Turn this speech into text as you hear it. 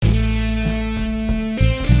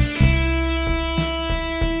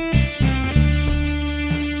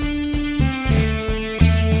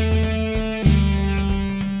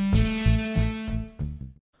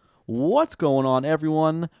What's going on,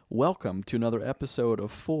 everyone? Welcome to another episode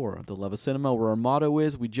of For the Love of Cinema, where our motto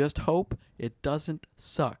is, we just hope it doesn't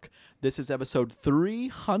suck. This is episode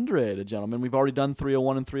 300, gentlemen. We've already done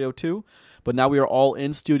 301 and 302, but now we are all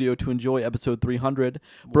in studio to enjoy episode 300,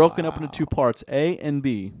 broken up into two parts, A and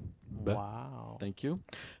B. Wow. Thank you.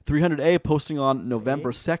 300A posting on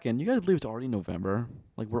November 2nd. You guys believe it's already November?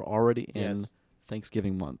 Like, we're already in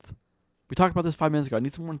Thanksgiving month. We talked about this 5 minutes ago. I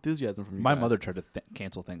need some more enthusiasm from you My guys. mother tried to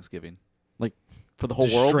cancel Thanksgiving. Like, for the whole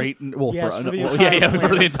Just world? Straight, well, Yes, for for the well, entire yeah, for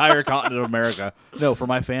planet. the entire continent of America. No, for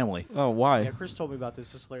my family. Oh, why? Yeah, Chris told me about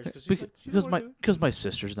this. This is hilarious. Because my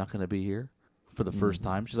sister's not going to be here for the first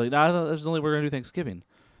time. She's like, nah, that's the only we're going to do Thanksgiving.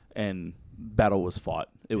 And battle was fought.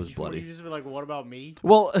 It was You bloody. just be like, what about me?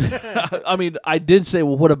 Well, I mean, I did say,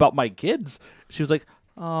 well, what about my kids? She was like,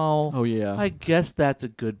 Oh, yeah. I guess that's a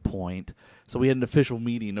good point. So we had an official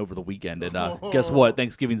meeting over the weekend, and guess what?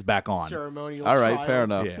 Thanksgiving's back on. Ceremonial All right, trial. fair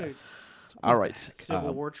enough. Yeah. All right.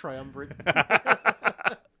 Civil War triumvirate.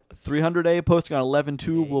 300A posting on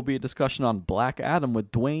 11/2 will be a discussion on Black Adam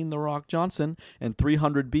with Dwayne The Rock Johnson, and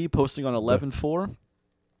 300B posting on 11/4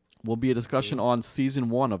 will be a discussion on season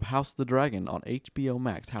 1 of House of the Dragon on HBO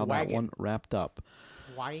Max. How that Dwagon. one wrapped up.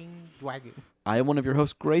 Flying dragon. I am one of your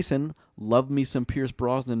hosts, Grayson. Love me some Pierce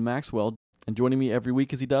Brosnan Maxwell, and joining me every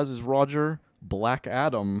week as he does is Roger Black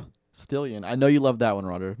Adam Stillion. I know you love that one,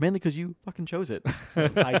 Roger, mainly because you fucking chose it.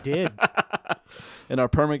 I did. And our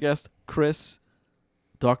permanent guest, Chris,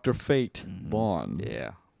 Dr. Fate Bond.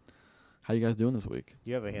 Yeah. How you guys doing this week?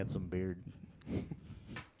 You have a handsome beard.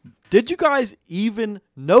 Did you guys even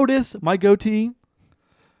notice my goatee?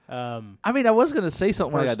 I mean, I was going to say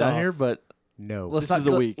something when I got First down off, here, but No. let's This not is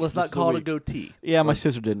a week. Let's This not is a call it a week. goatee. Yeah, my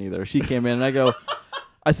sister didn't either. She came in and I go,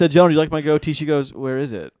 I said, Joan, do you like my goatee? She goes, where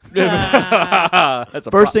is it? That's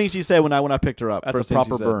a First thing she said when I picked her up. That's First a thing she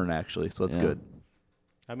proper said. burn, actually. So that's Yeah. good.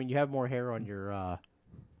 I mean, you have more hair on your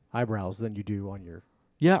eyebrows than you do on your.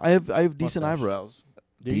 Yeah, I have decent Mustache. eyebrows.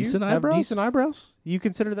 Do you Decent have eyebrows? decent eyebrows? You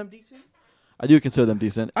consider them decent? I do consider them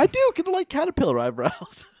decent. I do kind of like caterpillar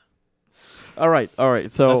eyebrows. All right.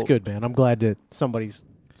 So That's good, man. I'm glad that somebody's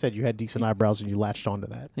said you had decent eyebrows and you latched onto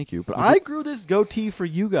that. Thank you. But I grew this goatee for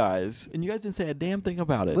you guys, and you guys didn't say a damn thing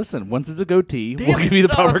about it. Listen, once it's a goatee, Damn we'll it. give you the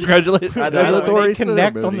proper congratulations. I know. They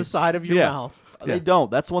connect on the side of your Yeah. mouth. They don't.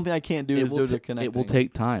 That's one thing I can't do is do the connecting. It will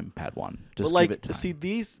take time, Padawan. Just But like, give it time. see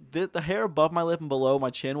the hair above my lip and below my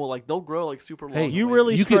chin will they'll grow like super long. Hey, and You wavy.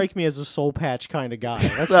 really You could- strike me as a soul patch kind of guy.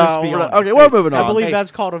 Let's No, just be we're not- honest. okay, we're moving on. I believe Hey. that's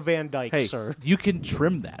called a Van Dyke, hey, sir. you can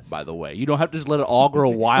trim that, by the way. You don't have to just let it all grow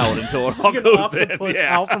wild until it all Like an goes in. octopus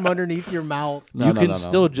Yeah. out from underneath your mouth. No, you no, can no, no.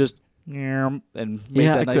 still just and make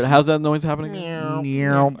Yeah, that I nice. could. How's that noise happening?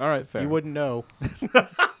 and- All right, fair. You wouldn't know.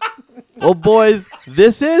 Well, boys,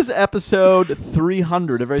 this is episode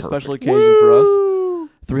 300, a very special occasion for us.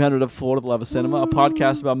 300 of For the Love of Cinema, a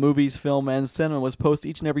podcast about movies, film, and cinema, was posted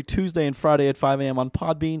each and every Tuesday and Friday at 5 a.m. on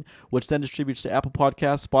Podbean, which then distributes to Apple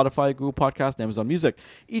Podcasts, Spotify, Google Podcasts, and Amazon Music.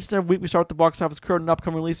 Each and every week, we start the box office current and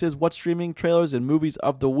upcoming releases, what's streaming, trailers, and movies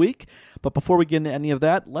of the week. But before we get into any of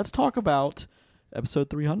that, let's talk about episode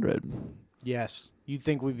 300. Yes. You'd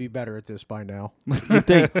think we'd be better at this by now. You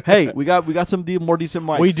think, hey, we got some more decent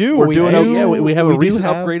mics. We do. We're We doing do. okay. Yeah, we have a We do recent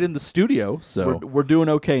have- upgrade in the studio. So We're doing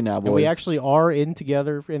okay now, boys. And we actually are in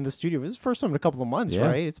together in the studio. This is the first time in a couple of months, Yeah.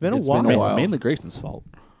 right? It's been It's a while. been a while. mainly Grayson's fault.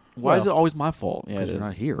 Why is it well, always my fault? Yeah, it Because is. you're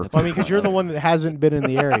not here. That's I mean, because you're the one that hasn't been in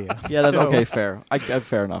the area. Yeah, that's So- okay. Fair.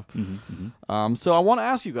 Fair enough. Mm-hmm. So I want to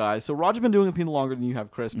ask you guys. So Roger's been doing the thing longer than you have,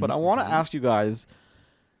 Chris. But I want to ask you guys.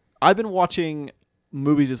 I've been watching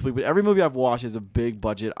movies this week, but every movie I've watched is a big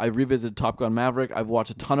budget. I revisited Top Gun Maverick. I've watched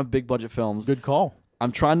a ton of big budget films. Good call.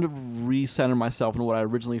 I'm trying to recenter myself into what I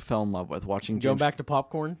originally fell in love with watching. Going James. back to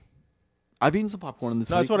popcorn. I've eaten some popcorn in this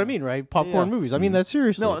No, week. that's what I mean, right? Popcorn Yeah. movies. I mean that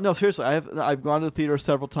seriously. No, seriously. I've gone to the theater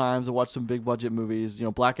several times and watched some big budget movies. You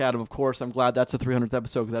know, Black Adam, of course. I'm glad that's the 300th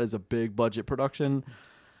episode because that is a big budget production.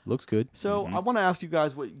 Looks good. So I want to ask you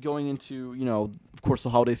guys, what going into, of course, the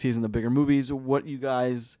holiday season, the bigger movies, what you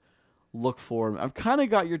guys look for. I've kind of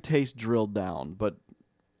got your taste drilled down, but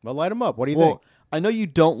Well, light them up. What do you think? I know you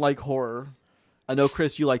don't like horror. I know,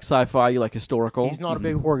 Chris, you like sci-fi, you like historical. He's not a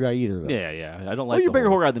big horror guy either, though. Yeah. I don't Well, like. you're a the bigger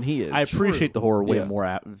horror guy than he is. I appreciate the horror way Yeah.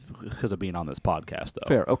 more because of being on this podcast, though.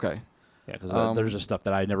 Fair, okay. Yeah, because there's just stuff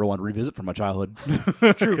that I never want to revisit from my childhood.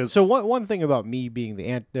 True. So one thing about me being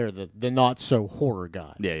the not so horror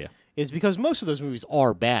guy Yeah. is because most of those movies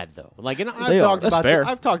are bad though. Like, and They are. I've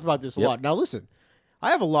That's talked about this a Yep. lot. Now listen, I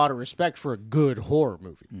have a lot of respect for a good horror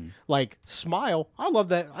movie. Like Smile, I love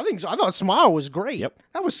that. I thought Smile was great. Yep.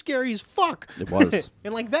 That was scary as fuck. It was.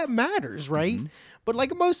 And like that matters, right? But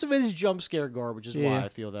like most of it is jump scare garbage, is why Yeah. I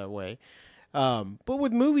feel that way. But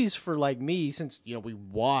with movies for like me, since we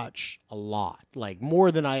watch a lot, like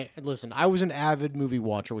more than I was an avid movie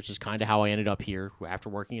watcher, which is kind of how I ended up here after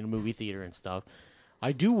working in a movie theater and stuff.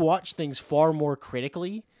 I do watch things far more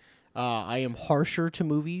critically. I am harsher to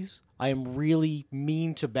movies. I am really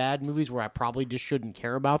mean to bad movies where I probably just shouldn't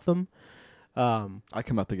care about them. I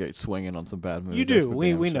come out the gate swinging on some bad movies. You do.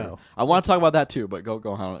 We know. I want to talk about that too, but go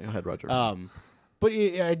ahead, Roger. But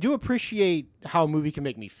I do appreciate how a movie can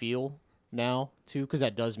make me feel now too, because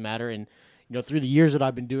that does matter. And through the years that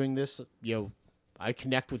I've been doing this, I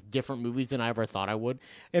connect with different movies than I ever thought I would.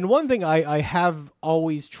 And one thing I have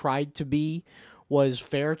always tried to be was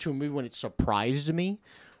fair to a movie when it surprised me.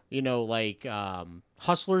 Like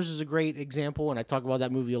Hustlers is a great example, and I talk about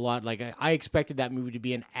that movie a lot. Like I expected that movie to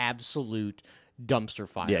be an absolute dumpster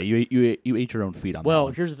fire. Yeah, you ate your own feet on that. Well,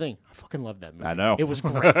 one. here's the thing. I fucking love that movie. I know. It was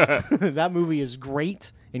great. That movie is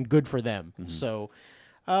great and good for them. Mm-hmm. So,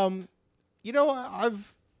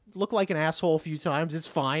 I've looked like an asshole a few times. It's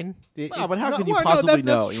fine. But how can you possibly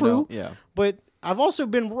know? That's true. Yeah. But I've also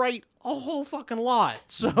been right a whole fucking lot.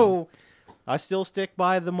 So I still stick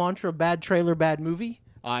by the mantra: bad trailer, bad movie.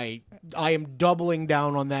 I am doubling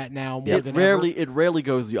down on that now more than ever. It rarely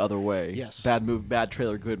goes the other way. Yes. Bad movie, bad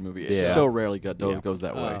trailer, good movie. It's so rarely goes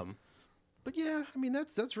that way. But yeah, I mean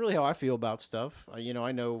that's really how I feel about stuff. I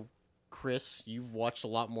know, Chris, you've watched a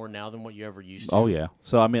lot more now than what you ever used to. Oh yeah.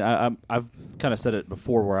 So I mean, I've kind of said it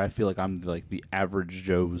before, where I feel like I'm like the average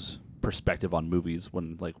Joe's perspective on movies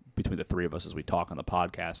when like between the three of us as we talk on the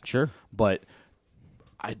podcast. Sure. But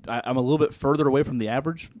I'm a little bit further away from the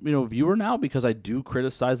average, viewer now because I do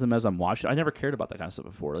criticize them as I'm watching. I never cared about that kind of stuff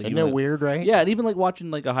before. Like, Isn't that weird, right? Yeah, and even like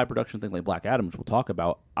watching like a high production thing like Black Adam, which we'll talk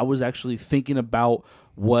about, I was actually thinking about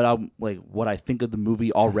what I think of the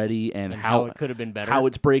movie already and how it could have been better, how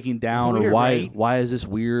it's breaking down, weird, or why right? why is this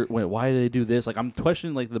weird? Why do they do this? Like I'm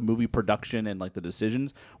questioning like the movie production and like the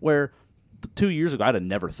decisions where. 2 years ago, I'd have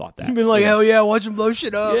never thought that. You've been like, hell yeah, watch them blow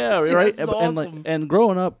shit up. Yeah, right. That's awesome. And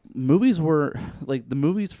growing up, movies were like the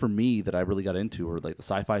movies for me that I really got into were like the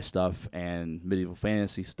sci-fi stuff and medieval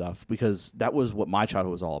fantasy stuff because that was what my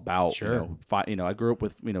childhood was all about. Sure. I grew up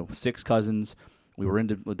with 6 cousins. We were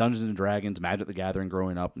into Dungeons and Dragons, Magic the Gathering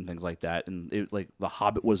growing up, and things like that. And it like The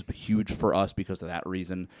Hobbit was huge for us because of that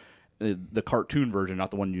reason. The cartoon version, not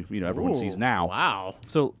the one everyone sees now. Wow.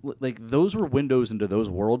 So like those were windows into those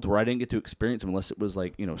worlds where I didn't get to experience them unless it was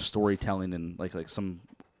like storytelling and like some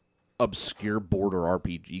obscure border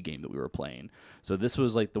RPG game that we were playing. So this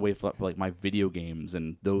was like the way for like my video games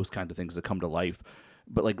and those kinds of things that come to life.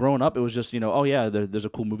 But like growing up, it was just oh yeah, there's a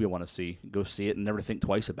cool movie I want to see. Go see it and never think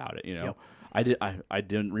twice about it. Yep. I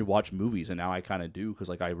didn't rewatch movies, and now I kind of do because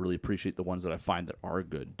like I really appreciate the ones that I find that are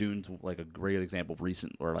good. Dune's like a great example of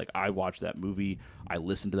recent where like I watched that movie, I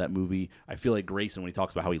listened to that movie. I feel like Grayson when he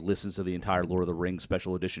talks about how he listens to the entire Lord of the Rings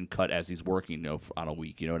special edition cut as he's working on a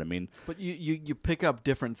week. You know what I mean? But you pick up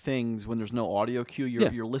different things when there's no audio cue.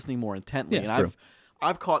 You're listening more intently. Yeah, and true.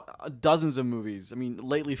 I've caught dozens of movies. I mean,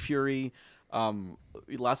 lately Fury.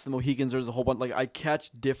 Last of the Mohicans, there's a whole bunch. Like I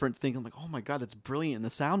catch different things. I'm like, oh my god, that's brilliant in the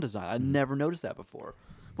sound design. I never noticed that before.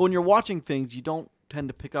 But when you're watching things, you don't tend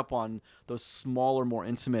to pick up on those smaller, more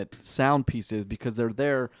intimate sound pieces because they're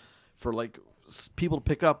there for like people to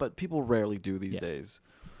pick up. But people rarely do these days.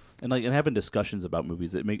 And having discussions about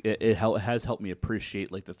movies, it has helped me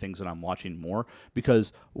appreciate like the things that I'm watching more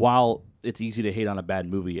because while it's easy to hate on a bad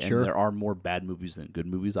movie, Sure. and there are more bad movies than good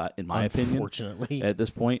movies, in my opinion. Unfortunately, at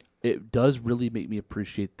this point, it does really make me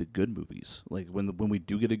appreciate the good movies. Like when we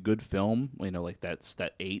do get a good film, like that's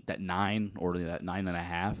that 8, that 9, or that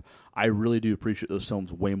 9.5. I really do appreciate those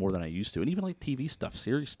films way more than I used to, and even like TV stuff,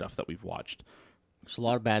 series stuff that we've watched. there's a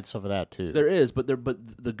lot of bad stuff of that too. There is, but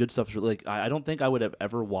the good stuff is really, like I don't think I would have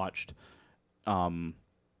ever watched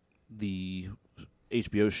the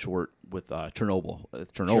HBO short with Chernobyl.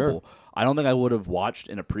 Sure. I don't think I would have watched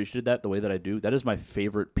and appreciated that the way that I do. That is my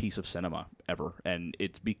favorite piece of cinema ever, and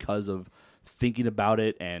it's because of thinking about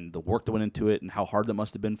it and the work that went into it and how hard that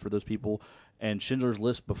must have been for those people. And Schindler's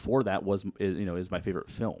List before that is my favorite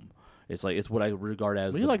film. It's what I regard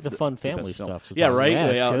as. You like the fun family best film. stuff. Yeah, right. Yeah,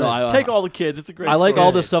 it's good. Take all the kids. It's a great. I like story.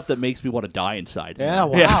 all the stuff that makes me want to die inside. Yeah,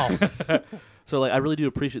 wow. So like I really do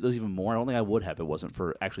appreciate those even more. I don't think I would have if it wasn't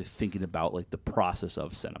for actually thinking about like the process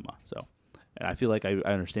of cinema. So, and I feel like I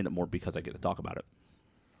understand it more because I get to talk about it.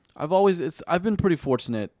 I've been pretty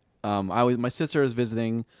fortunate. My sister is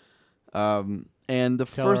visiting, and the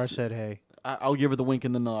Tell her I first said hey. I'll give her the wink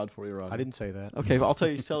and the nod for you, Roger. I didn't say that. Okay, I'll tell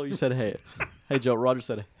her you said hey. Hey, Joe. Roger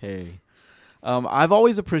said hey. I've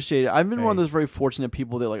always appreciated. I've been one of those very fortunate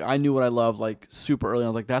people that like I knew what I loved like super early. I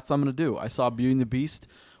was like, that's what I'm gonna do. I saw Beauty and the Beast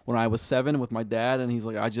when I was 7 with my dad, and he's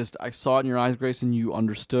like, I saw it in your eyes, Grayson. You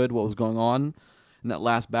understood what was going on in that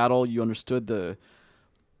last battle. You understood the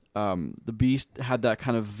Beast had that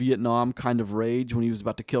kind of Vietnam kind of rage when he was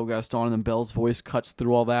about to kill Gaston, and then Belle's voice cuts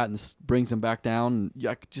through all that and brings him back down. And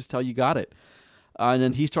I could just tell you got it. And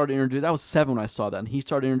then he started introducing. That was 7 when I saw that, and he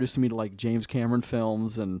started introducing me to like James Cameron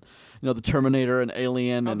films and the Terminator and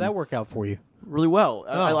Alien. How'd and that work out for you? really well.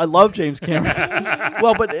 Oh. I love James Cameron.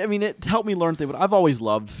 Well, but I mean, it helped me learn things. But I've always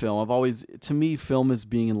loved film. To me, film is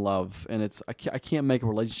being in love, and I can't make a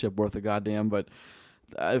relationship worth a goddamn. But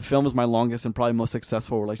film is my longest and probably most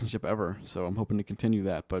successful relationship ever. So I'm hoping to continue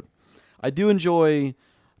that. But I do enjoy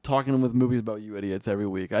talking with movies about you idiots every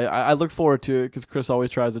week. I look forward to it because Chris always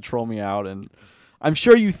tries to troll me out, and I'm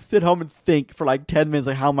sure you sit home and think for like 10 minutes,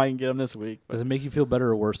 like, how am I going to get him this week? But Does it make you feel better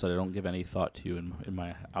or worse that I don't give any thought to you in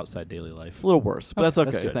my outside daily life? a little worse, but that's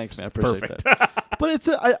okay. That's good. Thanks, man. I appreciate that. But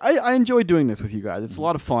I enjoy doing this with you guys. It's a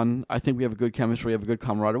lot of fun. I think we have a good chemistry. We have a good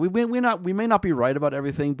camaraderie. We may not be right about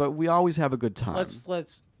everything, but we always have a good time.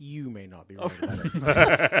 You may not be right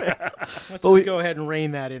about it. Let's go ahead and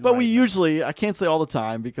rein that in. But we usually, I can't say all the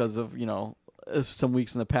time because of, some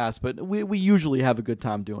weeks in the past, but we usually have a good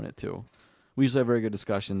time doing it too. We usually have very good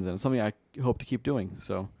discussions, and it's something I hope to keep doing.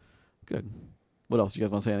 So, good. What else? You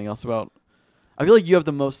guys want to say anything else about? I feel like you have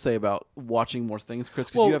the most to say about watching more things, Chris,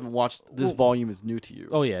 because you haven't watched. This volume is new to you.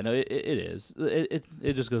 Oh yeah, no, it is.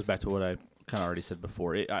 It just goes back to what I kind of already said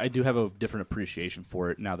before. I do have a different appreciation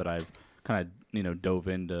for it now that I've kind of dove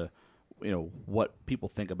into what people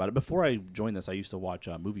think about it. Before I joined this, I used to watch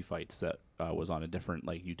movie fights that was on a different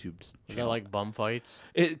YouTube Is that channel. like bum fights?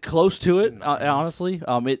 It close to it, Nice. honestly.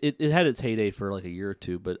 It had its heyday for like a year or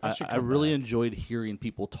two, but That should I come really back. enjoyed hearing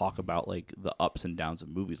people talk about like the ups and downs of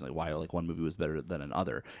movies, like why like one movie was better than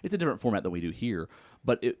another. It's a different format than we do here,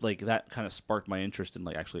 but it like that kind of sparked my interest in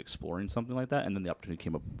like actually exploring something like that, and then the opportunity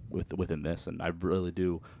came up within this, and I really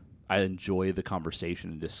do. I enjoy the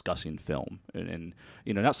conversation and discussing film, and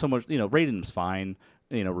not so much rating them's fine,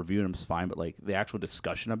 reviewing them's fine, but like the actual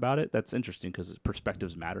discussion about it, that's interesting because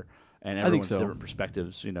perspectives matter, and think everyone's so. different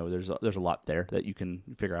perspectives. There's a lot there that you can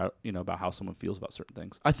figure out about how someone feels about certain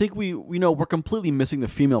things. I think we're completely missing the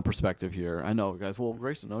female perspective here. I know, guys. Well,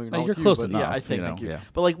 Grayson, no, you're not. You're with you, close but enough. Yeah, I think. Thank you. Yeah.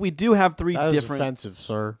 But like, we do have three That is different. offensive,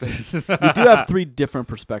 sir. We do have 3 different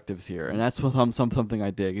perspectives here, and that's what something I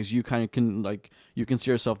dig. Is you kind of you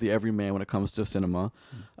consider yourself the everyman when it comes to cinema,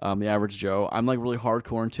 the average Joe. I'm like really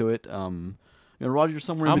hardcore into it. Roger, you're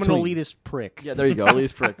somewhere in I'm between. an elitist prick. Yeah, there you go,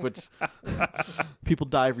 elitist prick. Which people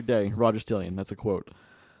die every day. Roger Stillion, that's a quote.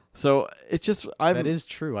 So it's just That is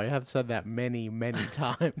true. I have said that many, many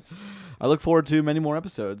times. I look forward to many more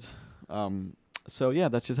episodes. So yeah,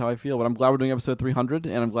 that's just how I feel. But I'm glad we're doing episode 300,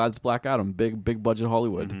 and I'm glad it's Black Adam, big budget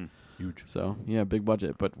Hollywood. Huge. So yeah, big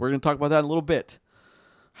budget. But we're gonna talk about that in a little bit.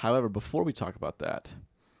 However, before we talk about that,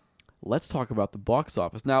 let's talk about the box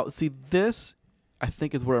office. Now, see, this I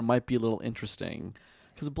think is where it might be a little interesting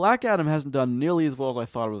because Black Adam hasn't done nearly as well as I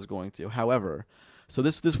thought it was going to. However, so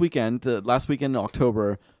this weekend, last weekend in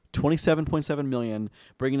October, 27.7 million,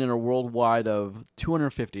 bringing in a worldwide of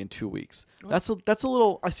 250 in 2 weeks. That's a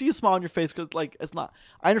little. I see a smile on your face because like it's not.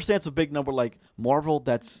 I understand it's a big number. Like Marvel,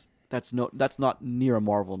 that's not near a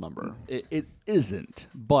Marvel number. It isn't,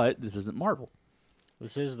 but this isn't Marvel.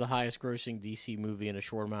 This is the highest grossing DC movie in a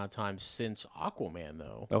short amount of time since Aquaman,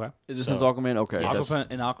 though. Okay. Is this So- since Aquaman? Okay, Yeah, that's-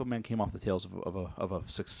 Aquaman came off the tails of a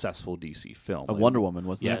successful DC film. a Wonder Woman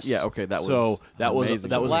wasn't Yes. it? Yeah. Okay, that So was that was- amazing.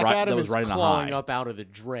 that was Black right- Adam was is right in the clawing high. up out of the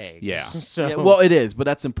dregs. Yeah. So Yeah, well, it is, but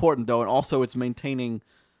that's important though, and also it's maintaining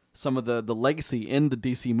some of the legacy in the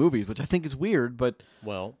DC movies, which I think is weird. But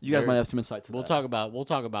you guys might have some insight to We'll that. talk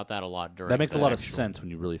about that a lot during. That makes a the lot of actual- sense when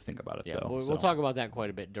you really think about it, Yeah, though. we'll talk about that quite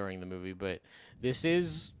a bit during the movie, but this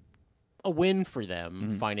is a win for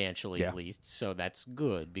them financially, Yeah. at least. So that's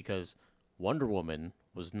good because Wonder Woman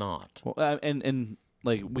was not. Well, and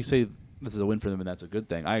like we say, this is a win for them, and that's a good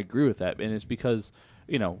thing. I agree with that, and it's because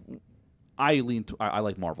I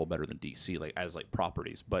like Marvel better than DC, like as like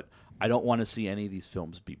properties, but I don't want to see any of these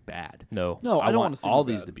films be bad. No, No, I don't want want to see all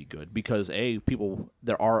them these bad. to be good because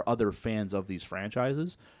there are other fans of these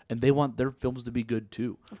franchises, and they want their films to be good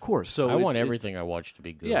too. Of course. So I want it's- everything I watch to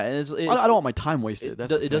be good. Yeah, and I don't want my time wasted.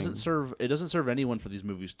 That's the it doesn't thing. serve anyone for these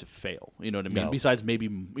movies to fail. You know what I mean? No. Besides maybe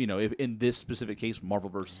if in this specific case, Marvel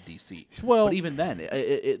versus DC. Well- but even then,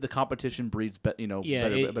 the competition breeds better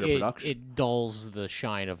production. It dulls the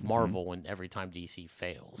shine of Marvel when every time DC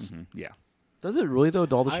fails. Yeah. Does it really though?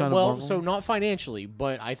 Dull the shine of Well, Marvel? so not financially,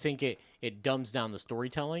 but I think it dumbs down the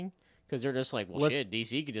storytelling because they're just like, well, Let's- shit,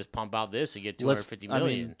 DC could just pump out this and get Let's- 250 million. I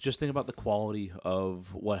mean, just think about the quality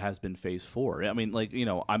of what has been Phase 4. I mean, like,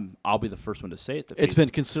 I'll be the first one to say it. That It's Phase- been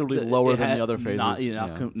considerably it lower than had the other phases. Not,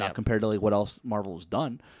 Yeah. not compared to like what else Marvel's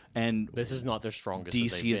done. And This is not their strongest. that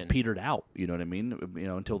DC they've has been. petered out. You know what I mean?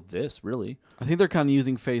 Until this, really. I think they're kind of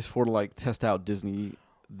using Phase 4 to like test out Disney.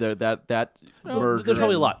 That merger. There's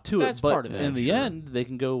probably a and- lot to That's it, but part of it, in the sure. end, they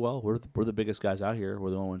can go, well, we're the biggest guys out here.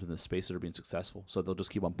 We're the only ones in this space that are being successful. So they'll just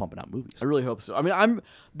keep on pumping out movies. I really hope so. I mean,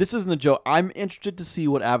 this isn't a joke. I'm interested to see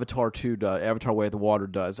what Avatar 2 does, Avatar Way of the Water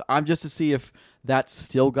does. I'm just to see if that's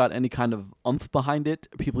still got any kind of oomph behind it.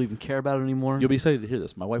 People even care about it anymore. You'll be excited to hear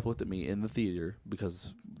this. My wife looked at me in the theater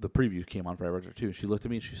because the preview came on for Avatar 2. And she looked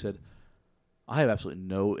at me and she said, I have absolutely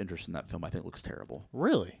no interest in that film. I think it looks terrible.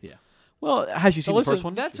 Really? Yeah. Well, has you seen So the listen, first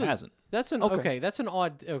one? that's She hasn't. That's an Okay. okay. That's an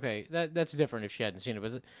odd. Okay, that's different if she hadn't seen it.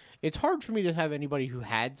 But it's hard for me to have anybody who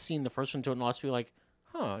had seen the first one to and lost be like,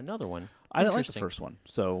 huh, another one. I didn't like the Interesting. first one,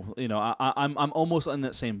 so I'm almost in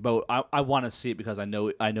that same boat. I want to see it because I know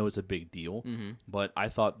it's a big deal, but I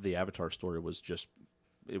thought the Avatar story was just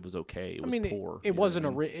it was okay. It was poor. It wasn't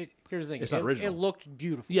here's the thing. It's not It original. looked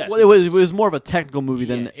beautiful. Yes. Well, it was more of a technical movie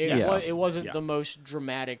than It wasn't Yeah. the most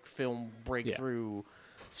dramatic film breakthrough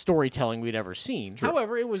storytelling we'd ever seen.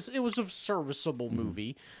 However, it was a serviceable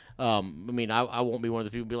movie. I mean, I won't be one of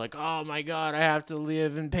the people who be like, oh my god, I have to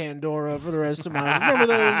live in Pandora for the rest of my remember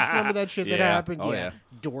that shit that Yeah. happened? Oh, yeah,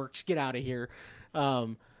 dorks, get out of here.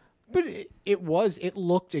 But it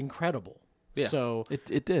looked incredible. Yeah. it So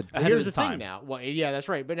did. Ahead of here's the its thing time. now. Well, yeah, that's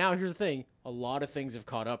right. But now here's the thing. A lot of things have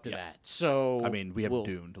caught up to that. So I mean, we have we'll-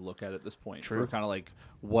 Dune to look at this point. True. We're kind of like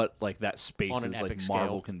what like that space On an is like epic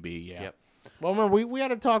Marvel scale. can be. Yeah. Yep. Well, remember we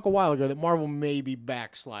had a talk a while ago that Marvel may be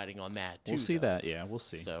backsliding on that too. We'll see though. that. Yeah, we'll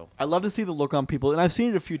see. So I love to see the look on people, and I've seen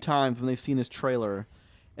it a few times when they've seen this trailer,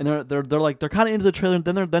 and they're kind of into the trailer,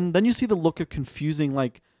 and then you see the look of confusing,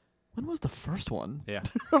 like, when was the first one? Yeah.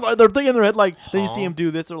 Like, they're thinking in their head, like, then you see Huh? him do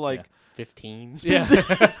this, they're like, 15. Yeah.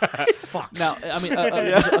 Fuck. Now, I mean,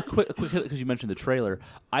 just a quick hit because you mentioned the trailer.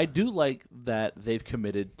 I do like that they've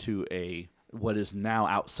committed to what is now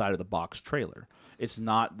outside of the box trailer. It's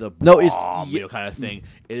not the No, it's- kind of thing.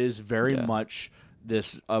 It is very Yeah. much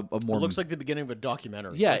this a more. It looks like the beginning of a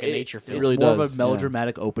documentary. yeah, like a nature film. It's really more does, of a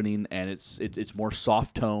melodramatic opening, and it's more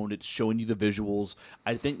soft toned. It's showing you the visuals.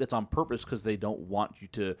 I think that's on purpose because they don't want you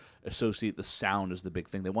to associate the sound as the big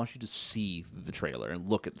thing. They want you to see the trailer and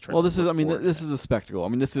look at the trailer. well, this is, I mean, look for it. this is a spectacle. I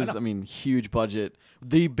mean, this is, I mean, huge budget,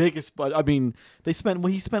 the biggest, but I mean, he spent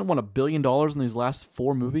 $1 billion in these last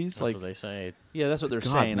 4 movies. That's like, what they say. Yeah, that's what they're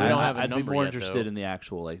God, saying. man. We don't have a I'd be number more yet, interested though. in the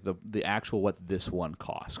actual, like the actual what this one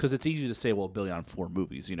costs, because it's easy to say, well, $1 billion on 4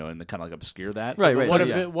 movies, and to kind of like obscure that. Right, But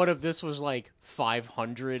right. what yeah. if this was like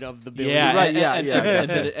 500 of the billion? Yeah, Right, and, yeah, and, yeah,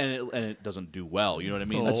 and, yeah. and it doesn't do well. You know what I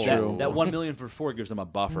mean? That's that, true. That $1 million for 4 gives them a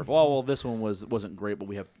buffer. Of, oh well, this one wasn't great, but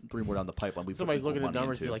we have 3 more down the pipeline. We put Somebody's more looking at the money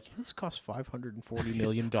numbers and into. be like, this costs $540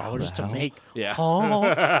 million to make. Yeah.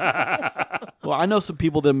 Huh? well, I know some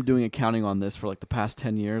people that have been doing accounting on this for like the past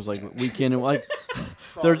 10 years, like weekend, and like,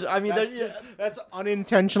 they're, I mean, That's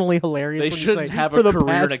unintentionally hilarious. They when you shouldn't say, have for a the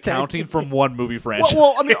career in past 10 accounting from one movie franchise.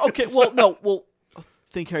 well, I mean, okay, well,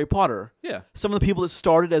 think Harry Potter. yeah. Some of the people that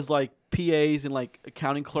started as like PAs and like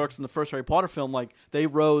accounting clerks in the first Harry Potter film, like they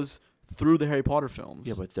rose through the Harry Potter films.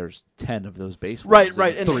 Yeah, but there's 10 of those base Right, ones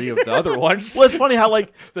right, and and- 3 of the other ones. Well, it's funny how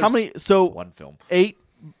like how many One film. eight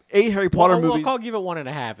Harry Potter movies. I'll give it 1.5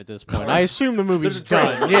 at this point. I assume the movie's There's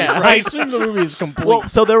a done. Yeah, I assume the movie is complete. Well,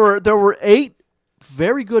 so there were 8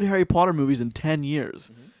 very good Harry Potter movies in 10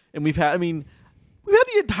 years, and we've had the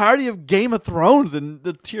entirety of Game of Thrones and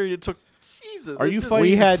the period it took. Jesus, Are it you just-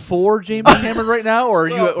 fighting we had- for James Cameron right now, or are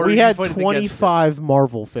you? Or we are you had fighting against him? 25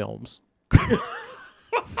 Marvel films.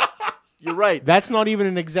 You're right. That's not even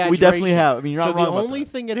an exaggeration. We definitely have. I mean, you're so not wrong the about only that.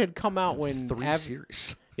 thing that had come out when 3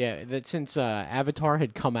 series. yeah, that since Avatar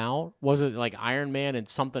had come out was it like Iron Man and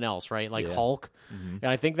something else, right? Like Yeah. Hulk, and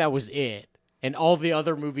I think that was it. And all the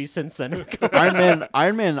other movies since then have come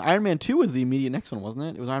Iron Man 2 was the immediate next one, wasn't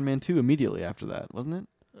it? It was Iron Man 2 immediately after that, wasn't it?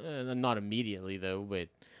 not immediately though,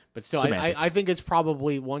 but still, Semantics. I think it's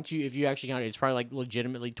probably if you actually count it, it's probably like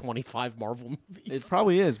legitimately 25 Marvel movies. It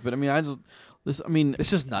probably is, but I mean, It's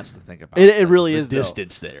just nuts to think about. It really is, the though.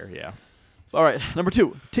 distance there. Yeah. all right. Number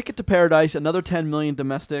 2, Ticket to Paradise, another 10 million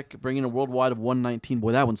domestic, bringing a worldwide of 119.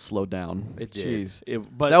 Boy, that one slowed down. It did. Jeez.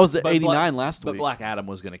 But That was the but 89 last But week. Black Adam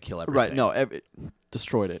was going to kill everything. Right? No, it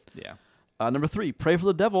destroyed it. Yeah. Number 3, Pray for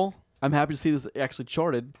the Devil. I'm happy to see this actually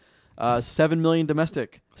charted. 7 million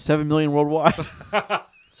domestic, 7 million worldwide.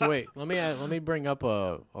 So wait, let me bring up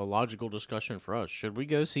a logical discussion for us. Should we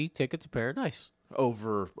go see Ticket to Paradise?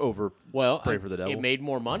 over Well, Pray for the Devil. It made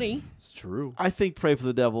more money. It's true. I think Pray for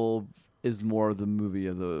the Devil is more the movie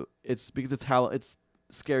of the. It's because it's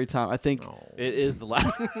scary time. I think It is the last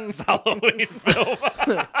Halloween film.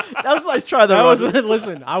 that was a nice try. That There was was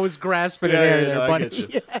listen. I was grasping Yeah, an air yeah, there, no, I buddy.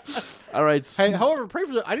 get you. all right. Hey, however, Pray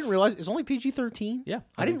for the. I didn't realize it's only PG-13. Yeah,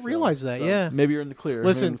 I didn't realize that. So yeah. maybe you're in the clear.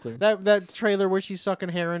 Maybe you're in Listen, the clear. that trailer where she's sucking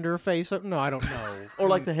hair into her face. No, I don't know. Or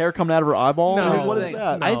like the hair coming out of her eyeball. No. What is Thing.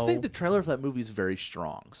 that? No. I think the trailer for that movie is very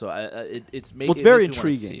strong. So it's made. Well, it's it very makes me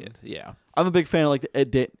wanna see intriguing. it. Yeah. I'm a big fan of like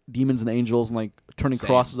demons and angels and like turning Same.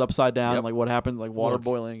 crosses upside down. Yep. And, like what happens, like water Look,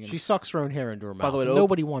 boiling. And, She sucks her own hair into her mouth. the way,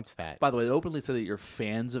 Nobody wants that. By the way, openly say that you're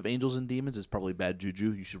fans of angels and demons is probably bad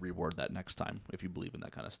juju. You should reword that next time if you believe in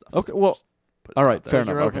that kind of stuff. okay, well, Put all it right, out there. fair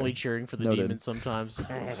You're enough. openly Okay. cheering for the Noted. demons sometimes.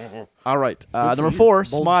 All right, for number you. 4,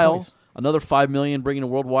 Bold Smile. choice. Another 5 million, bringing a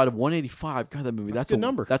worldwide of 185. God, that movie. That's a good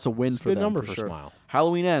number. That's a win It's a for good them, number for for sure. Smile.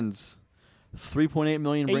 Halloween Ends. 3.8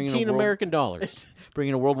 million, bringing 18 American dollars.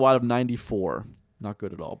 bringing a worldwide of 94. Not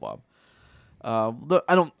good at all, Bob.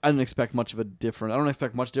 I don't expect much of a different. I don't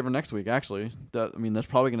expect much different next week. Actually, I mean that's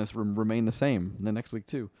probably going to remain the same the next week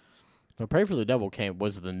too. So Pray for the Devil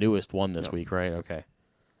was the newest one this Yep. week, right? Okay.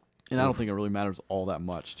 And I don't think it really matters all that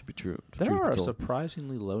much to be true. There are a told.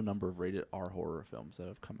 surprisingly low number of rated R horror films that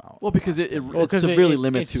have come out. Well, because it Well, because severely it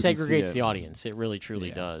limits who can see segregates it. the audience. It really truly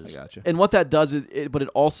Yeah, does. I gotcha. And what that does is, but it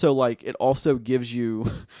also gives you,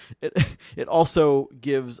 it also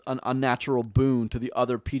gives an unnatural boon to the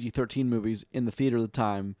other PG-13 movies in the theater at the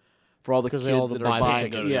time, for all the kids Because they all that buy are the buying.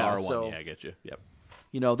 tickets. Go to the Yeah, R1. so Yeah, I get you. Yep.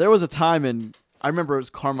 you know there was a time in I remember it was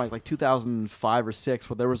Carmike like 2005 or 6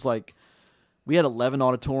 where there was like we had 11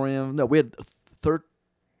 auditorium. No, we had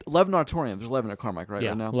 11 auditoriums. There's 11 at Carmike right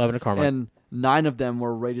Yeah, now. 11 at Carmike. And 9 of them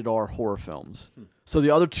were rated R horror films. So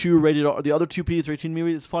the other two PG-13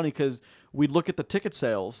 movies. It's funny because we'd look at the ticket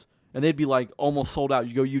sales and they'd be like almost sold out.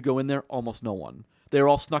 You go in there, almost no one. They were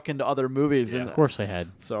all snuck into other movies. Yeah. And Of course they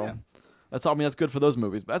had. so Yeah. that's good for those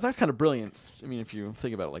movies. But that's kind of brilliant. I mean, if you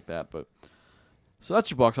think about it like that. But so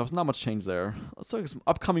that's your box office. Not much change there. Let's look at some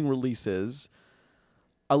upcoming releases.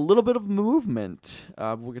 A little bit of movement.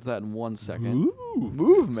 We'll get to that in 1 second.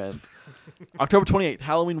 Movement. October 28th,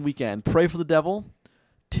 Halloween weekend. Pray for the Devil.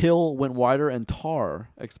 Till went wider, and Tar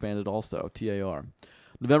expanded also. TAR.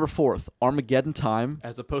 November 4th, Armageddon Time.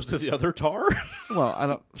 As opposed to the other Tar. Well, I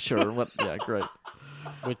don't. Sure. What? Yeah, great.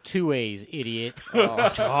 With 2 A's, idiot.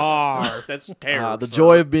 That's terrible. The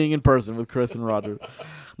joy of being in person with Chris and Roger.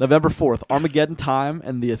 November 4th, Armageddon Time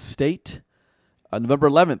and The Estate. November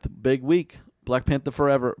 11th, big week. Black Panther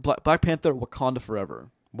Forever. Black Panther Wakanda Forever.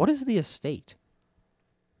 What is the estate?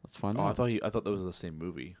 Let's find Oh, I out. thought that was the same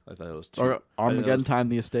movie. I thought it was two. Or I thought it Armageddon was- Time,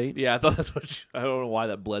 The Estate. Yeah, I thought that's what. I don't know why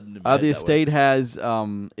that bled into my head The that way. Estate has.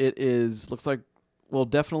 It is. Looks like. Well,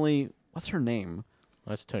 definitely. What's her name?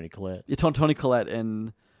 That's Tony Collette. It's Toni Collette,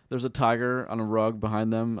 and there's a tiger on a rug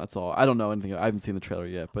behind them. That's all. I don't know anything. I haven't seen the trailer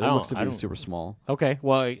yet, but I it don't- looks to I be don't- super small. Okay.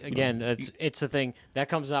 Well, again, it's the thing. That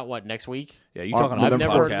comes out, what, next week? Yeah, you Ar- talking I've about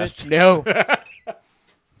November never heard of podcast? it. No.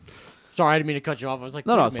 Sorry, I didn't mean to cut you off. I was like,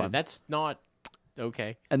 No, wait no, a it's minute. fine. That's not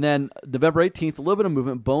okay. And then November 18th, a little bit of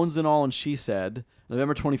movement. Bones and All and She Said.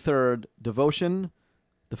 November 23rd, Devotion,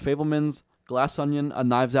 The Fablemans, Glass Onion, A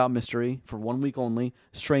Knives Out Mystery for 1 week only.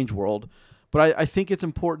 Strange World. But I think it's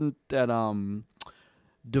important that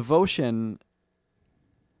Devotion.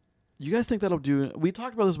 You guys think that'll do? We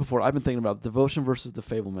talked about this before. I've been thinking about Devotion versus The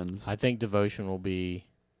Fablemans. I think Devotion will be.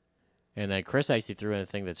 And then Chris actually threw in a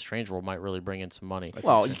thing that Strange World might really bring in some money.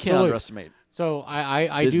 well, you can't So look, underestimate. So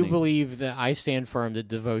I do Disney. believe that I stand firm that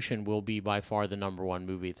Devotion will be by far the number one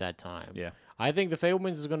movie at that time. Yeah. I think The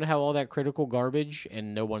Fablemans is going to have all that critical garbage,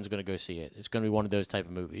 and no one's going to go see it. It's going to be one of those type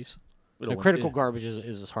of movies. It'll No, critical yeah. garbage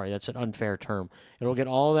is sorry, that's an unfair term. It'll get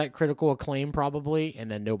all that critical acclaim probably,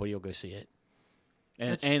 and then nobody will go see it.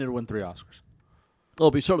 and it'll win 3 Oscars.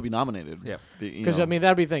 It'll be sure to be nominated. Yeah. Because I mean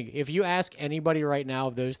that'd be the thing. If you ask anybody right now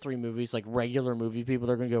of those 3 movies, like regular movie people,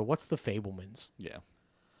 they're going to go, "What's The Fablemans?" Yeah.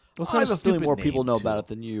 I have a feeling more people know about it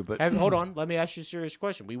than you. But Hold on, let me ask you a serious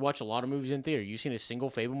question. We watch a lot of movies in theater. You seen a single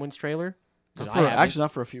Fablemans trailer? Because I haven't. actually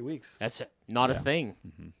not for a few weeks. That's not a thing.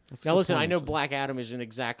 That's a Now good listen, I point, know actually. Black Adam isn't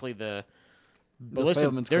exactly the. But The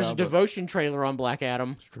listen, Fablemans there's crowd, a but- Devotion trailer on Black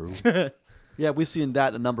Adam. True. Yeah, we've seen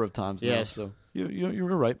that a number of times. Now, Yes. so you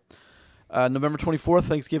were right. November 24th,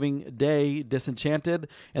 Thanksgiving Day, Disenchanted,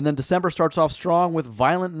 and then December starts off strong with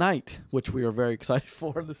Violent Night, which we are very excited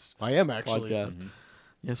for in this I am podcast.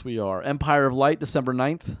 Yes, we are. Empire of Light, December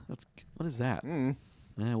 9th. What is that? Yeah,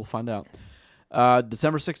 we'll find out.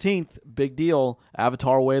 December 16th, big deal.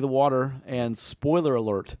 Avatar: Way of the Water, and spoiler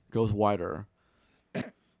alert, goes wider.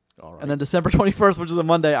 All right. And then December 21st, which is a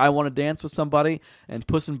Monday, I Want to Dance with Somebody, and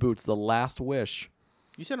Puss in Boots: The Last Wish.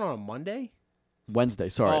 You said on a Monday? Wednesday,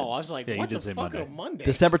 sorry. Oh, I was like, Yeah, you what did the say fuck Monday. on a Monday?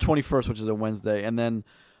 December 21st, which is a Wednesday, and then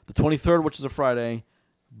the 23rd, which is a Friday,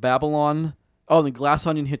 Babylon. Oh, the Glass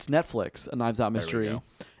Onion hits Netflix, A Knives Out There we Mystery. go.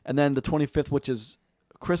 And then the 25th, which is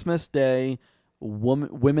Christmas Day,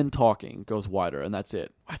 Women Talking goes wider, and that's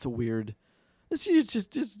it. That's a weird. This year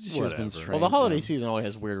just year's Whatever. been Well, strange. Well, the holiday man. season always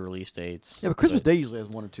has weird release dates. Yeah, but Christmas Day usually has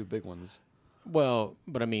one or two big ones. Well,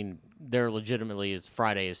 but I mean, they're legitimately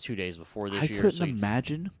Friday is 2 days before this I year. couldn't so you-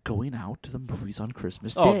 imagine going out to the movies on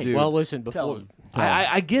Christmas Oh, Day. dude. well, listen, Tell before 'em.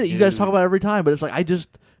 I get it. You guys talk about it every time, but it's like I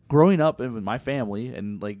just growing up and with my family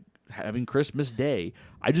and like having Christmas Day,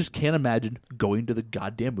 I just can't imagine going to the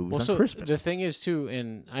goddamn movies well, on so Christmas. the thing is too,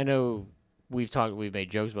 and I know we've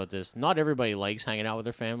made jokes about this. Not everybody likes hanging out with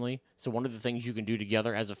their family. So one of the things you can do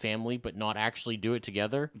together as a family, but not actually do it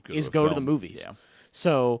together, is go to the film. movies. Yeah.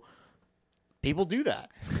 So people do that.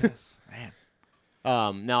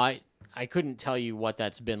 Man. Now I couldn't tell you what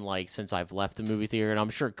that's been like since I've left the movie theater, and I'm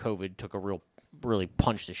sure COVID took really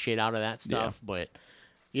punched the shit out of that stuff. But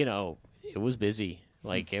it was busy.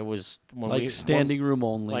 Like it was when Standing room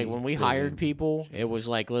only. Like when we busy. hired people, it was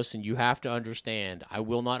like, listen, you have to understand, I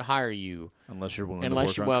will not hire you Unless you're willing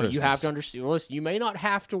unless to you work on you have Christmas. to understand. Listen, you may not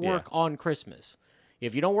have to work on Christmas.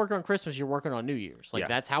 If you don't work on Christmas, you're working on New Year's. Like Yeah.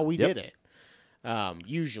 that's how we Yep. did it.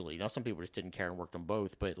 Usually, now some people just didn't care and worked on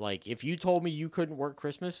both. But like, if you told me you couldn't work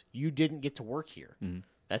Christmas, you didn't get to work here.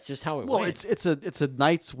 That's just how it Well, went. it's a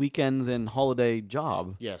nights, weekends, and holiday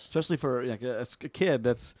job. Yes. Especially for like a kid.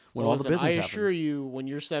 That's when all Listen, the business I happens. assure you, when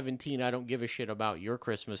you're 17, I don't give a shit about your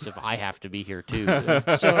Christmas if I have to be here too.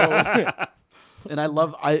 So And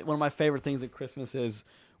one of my favorite things at Christmas is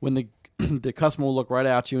when the customer will look right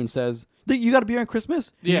at you and says, "You got to be here on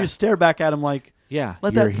Christmas." Yeah. You just stare back at him like, Yeah,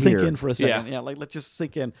 let you're that sink here. in for a second. Yeah. Yeah, like let just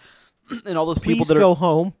sink in. And all those people please that go are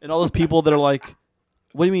home. and all those people that are like,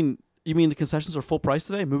 "What do you mean? You mean the concessions are full price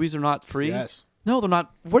today? Movies are not free?" Yes. No, they're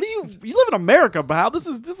not. What do you live in America, Bob? This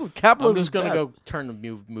is capitalism. I'm just gonna best. go turn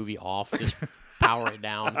the movie off. Just power it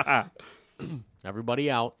down. Everybody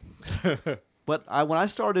out. But when I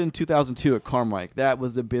started in 2002 at Carmike, that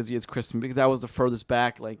was the busiest Christmas because that was the furthest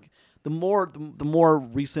back. Like the more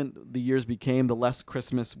recent the years became, the less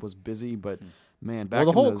Christmas was busy. But man, back Well,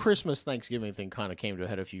 the in whole those, Christmas Thanksgiving thing kind of came to a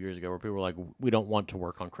head a few years ago, where people were like, "We don't want to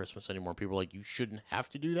work on Christmas anymore." People were like, "You shouldn't have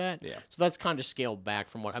to do that." Yeah. So that's kind of scaled back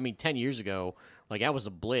from what I mean. 10 years ago, like that was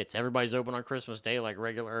a blitz. Everybody's open on Christmas Day, like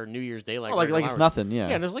regular or New Year's Day, like like regular it's hours. nothing. Yeah.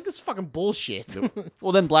 Yeah, and it's like this fucking bullshit.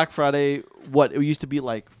 Well, then Black Friday, it used to be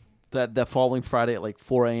like that following Friday at like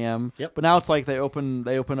 4 a.m. Yep. But now it's like they open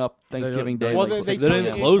up Thanksgiving Day. Well, like they six told didn't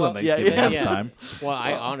you- a.m. close on well, Thanksgiving yeah, half the time. Well,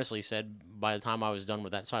 I honestly said by the time I was done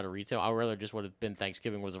with that side of retail, I would rather just would have been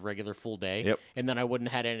Thanksgiving was a regular full day. Yep. And then I wouldn't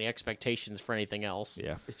have had any expectations for anything else.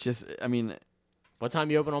 Yeah. It's just, I mean, What time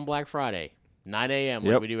you open on Black Friday? 9 a.m.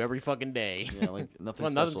 Yep. like we do every fucking day. yeah, like nothing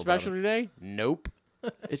Well, nothing special. special today? Nope.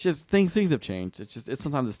 It's just things have changed. It's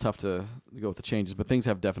sometimes it's tough to go with the changes, but things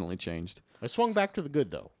have definitely changed. I swung back to the good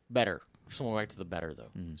though. Better. Swung back to the better though.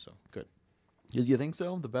 So good. You think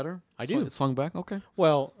so? The better? I Swung- do. Swung back? Okay.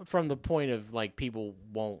 Well, from the point of like people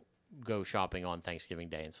won't go shopping on Thanksgiving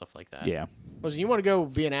Day and stuff like that. Yeah. Listen, you want to go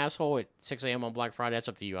be an asshole at 6 a.m. on Black Friday? That's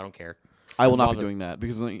up to you. I don't care. I will not be Bother. doing that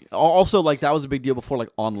because also like that was a big deal before like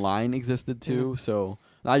online existed too. So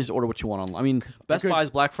I just order what you want online. I mean, Best could- Buy's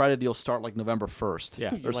Black Friday deals start like November 1st,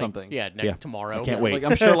 Yeah. or Like, something. Yeah, Yeah. tomorrow. I can't wait. Like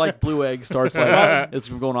I'm sure like Blue Egg starts like it's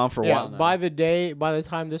going on for a Yeah, while. now. by the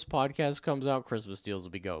time this podcast comes out, Christmas deals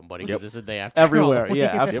will be going, buddy. Because this is the day after Everywhere. Halloween.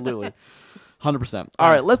 Yeah, absolutely. 100%. All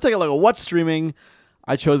right, let's take a look at what's streaming.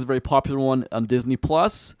 I chose a very popular one on Disney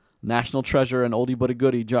Plus. National Treasure, an oldie but a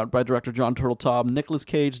goodie, by director John Turteltaub, Nicolas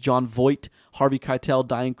Cage, John Voight, Harvey Keitel,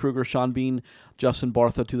 Diane Kruger, Sean Bean, Justin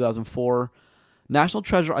Bartha, 2004. National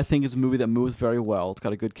Treasure, I think, is a movie that moves very well. It's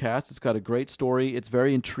got a good cast. It's got a great story. It's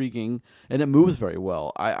very intriguing, and it moves very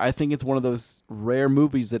well. I think it's one of those rare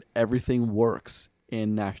movies that everything works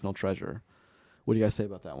in National Treasure. What do you guys say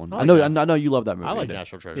about that one? I I like know, that. I know you love that movie. I like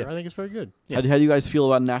National Treasure. Yeah. I think it's very good. How do you guys feel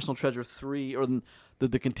about National Treasure 3 or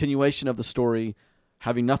the continuation of the story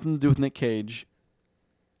having nothing to do with Nick Cage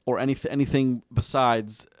or anything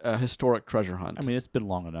besides a historic treasure hunt? I mean, it's been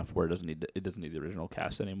long enough where it doesn't need the original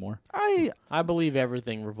cast anymore. I believe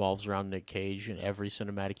everything revolves around Nick Cage in every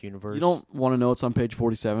cinematic universe. You don't want to know it's on page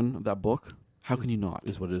 47 of that book? How can you not?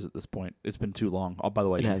 Is what it is at this point. It's been too long. Oh, by the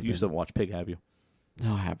way, It has you been. still haven't watched Pig, have you?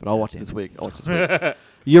 No, I haven't. I'll watch it this week.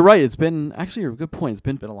 You're right. It's been, actually, you're a good point. It's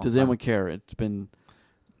been Been a long does time. anyone care? It's been,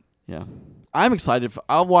 yeah. I'm excited.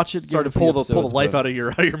 I'll watch it. Started to pull the life out of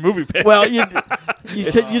your movie pick. Well, you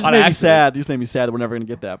just On made me accident. sad. You just made me sad that we're never going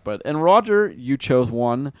to get that. But and Roger, you chose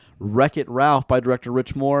one: Wreck-It Ralph by director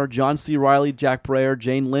Rich Moore, John C. Reilly, Jack Breyer,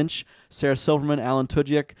 Jane Lynch, Sarah Silverman, Alan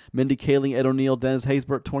Tudyk, Mindy Kaling, Ed O'Neill, Dennis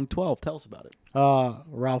Haysbert. 2012. Tell us about it.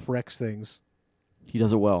 Ralph wrecks things. He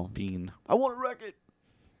does it well. Bean. I want to wreck it.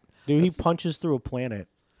 Dude, he punches through a planet.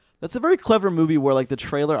 That's a very clever movie where, like, the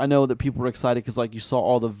trailer, I know that people were excited because, like, you saw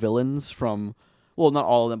all the villains from, well, not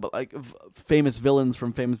all of them, but, like, famous villains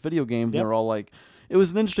from famous video games. Yep. And they're all, like, it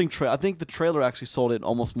was an interesting trailer. I think the trailer actually sold it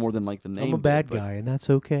almost more than, like, the name. I'm a did, bad but- guy, and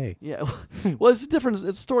that's okay. Yeah. Well, it's a different,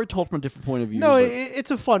 it's a story told from a different point of view. No, but-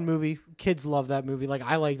 it's a fun movie. Kids love that movie. Like,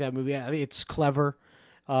 I like that movie. It's clever.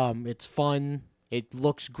 It's fun. It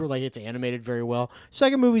looks like it's animated very well.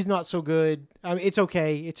 Second movie's not so good. I mean, it's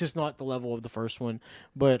okay. It's just not the level of the first one.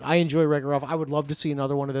 But I enjoy Wreck-It Ralph. I would love to see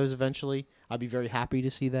another one of those eventually. I'd be very happy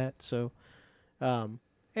to see that. So, and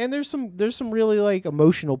there's some really like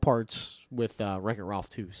emotional parts with Wreck-It Ralph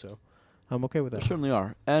too. So, I'm okay with There that. certainly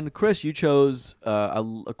are. And Chris, you chose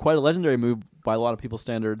quite a legendary movie by a lot of people's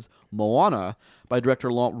standards, Moana, by director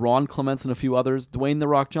Ron Clements and a few others, Dwayne "The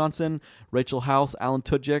Rock" Johnson, Rachel House, Alan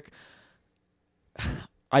Tudyk,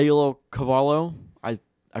 Aiello Cavallo.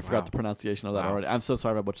 I forgot the pronunciation of that already. I'm so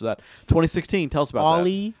sorry if I butchered that. 2016. Tell us about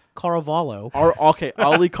Ollie Caravallo. that. Okay,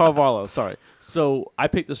 Ali Carvalho. Sorry. So I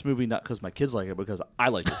picked this movie not because my kids like it, but because I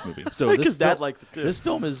like this movie. So this Because Dad film, likes it too. this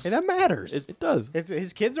film is Hey, that matters. It does.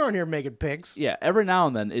 His kids aren't here making picks. yeah. Every now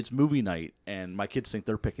and then it's movie night, and my kids think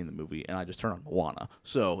they're picking the movie, and I just turn on Moana.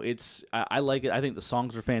 So I like it. I think the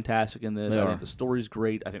songs are fantastic in this. They I are. think the story's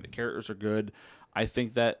great. I think the characters are good. I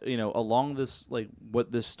think that along this like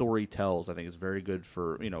what this story tells, I think is very good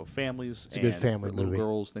for families. It's a good and family for little movie.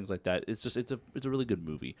 girls, things like that. It's a really good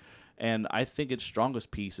movie, and I think its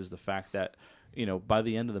strongest piece is the fact that by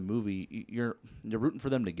the end of the movie you're rooting for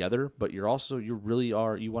them together, but you want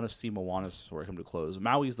to see Moana's story come to close.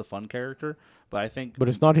 Maui's the fun character, but I think But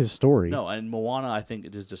it's not his story. no, and Moana, I think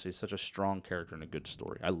it is just such a strong character and a good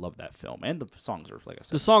story. I love that film, and the songs are like I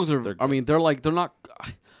said. The songs are. They're I mean, they're not.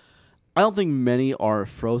 I don't think many are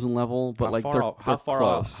Frozen level, but like they're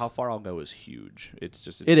close. How far I'll go is huge. It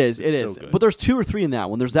is. So good. But there's 2 or 3 in that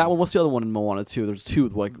one. There's that one. What's the other one in Moana 2? There's 2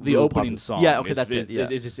 like the really opening popular. song. Yeah. Okay, is- that's it.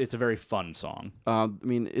 it's- Yeah. It's a very fun song. I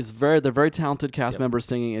mean, they're very talented cast Yep. members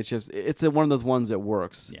singing. It's one of those ones that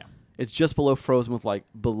works. Yeah. It's just below Frozen with like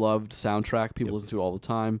beloved soundtrack people listen to all the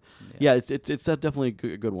time. Yeah, it's definitely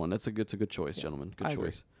a good one. It's a good choice, gentlemen. Good I agree.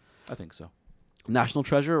 choice. I think so. National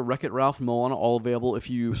Treasure, Wreck-It Ralph, and Moana, all available if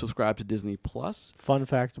you subscribe to Disney Plus. Fun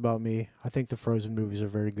fact about me: I think the Frozen movies are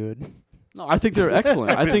very good. No, I think they're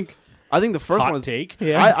excellent. I think the first Hot one is. take.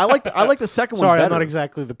 Yeah. I like the second one Sorry, better. I'm not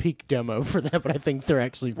exactly the peak demo for that, but I think they're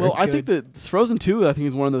actually very Well, I good. think that Frozen 2, I think,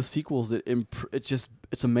 is one of those sequels that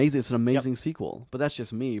it's amazing. It's an amazing sequel. But that's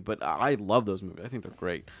just me. But I love those movies. I think they're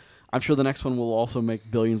great. I'm sure the next one will also make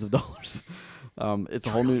billions of dollars.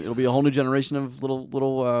 It'll be a whole new generation of little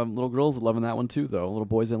girls loving that one too, though. Little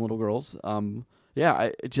boys and little girls.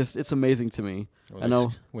 It's amazing to me. I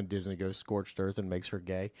know. when Disney goes scorched earth and makes her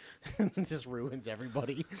gay, it just ruins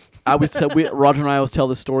everybody. Roger and I always tell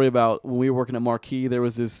this story about when we were working at Marquee. There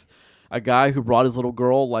was a guy who brought his little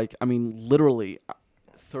girl, literally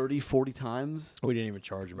 30, 40 times. We didn't even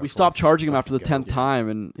charge him. We stopped charging him after the 10th time,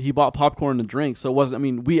 and he bought popcorn and drinks. So it wasn't. I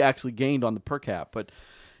mean, we actually gained on the per cap, but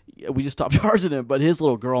we just stopped charging him. But his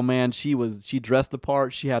little girl, man, she dressed the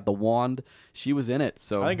part. She had the wand. She was in it.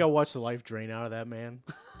 So I think I watched the life drain out of that man.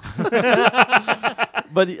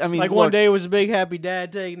 But I mean, Like one day it was a big happy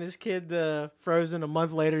dad taking his kid to Frozen. A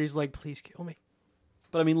month later, he's like, "Please kill me."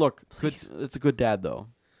 But I mean, look, Please. it's a good dad though.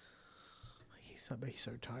 He's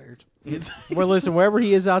so tired. It's Well, listen, wherever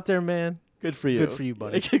he is out there, man, good for you. Good for you,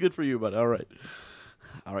 buddy. Good for you, buddy. All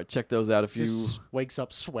right. Check those out if you. just wakes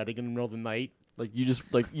up sweating in the middle of the night. You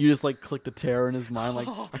just clicked a terror in his mind. Like,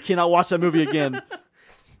 I cannot watch that movie again.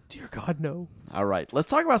 Dear God, no. All right, let's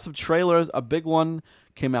talk about some trailers. A big one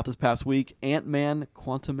came out this past week, Ant-Man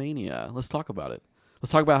Quantumania. Let's talk about it.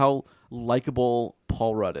 Let's talk about how likable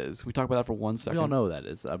Paul Rudd is. Can we talk about that for 1 second? We all know that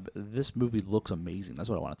is this movie looks amazing. That's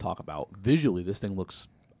what I want to talk about. Visually, this thing looks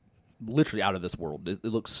literally out of this world. It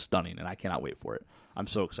looks stunning, and I cannot wait for it. I'm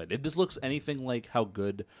so excited. If this looks anything like how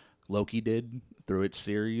good Loki did through its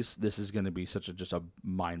series, this is going to be just a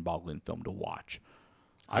mind-boggling film to watch.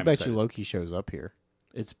 I bet you Loki shows up here.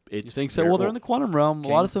 It's You think so? Well, they're in the quantum realm. A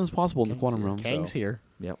lot of things possible in the quantum realm. Kang's so. here.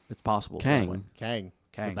 Yep, it's possible. Kang. Kang.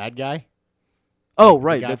 Kang. The bad guy? Oh,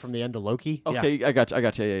 right. The guy from the end of Loki? Okay, I got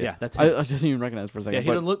you. Yeah. Yeah, that's I him. didn't even recognize it for a second. Yeah, he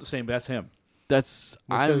but doesn't look the same, but that's him. that's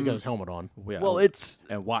Because he's got his helmet on. Yeah, well, it's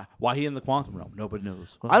and why he in the quantum realm? Nobody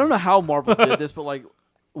knows. I don't know how Marvel did this, but like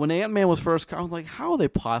when Ant-Man was first, I was like, how are they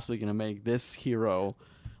possibly going to make this hero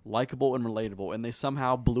likable and relatable? And they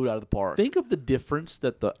somehow blew it out of the park. Think of the difference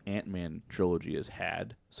that the Ant-Man trilogy has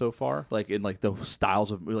had so far, like in like the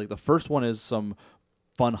styles of like the first one is some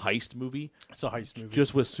fun heist movie, It's a heist movie.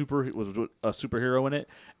 just with a superhero in it,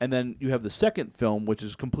 and then you have the second film, which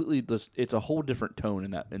is completely it's a whole different tone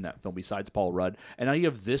in that film besides Paul Rudd, and now you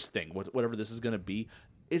have this thing, whatever this is going to be.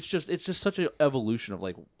 It's just such an evolution of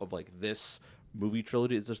this movie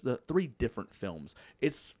trilogy. It's just the 3 different films.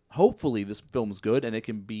 It's hopefully this film's good and it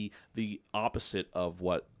can be the opposite of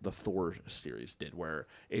what the Thor series did, where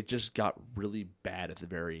it just got really bad at the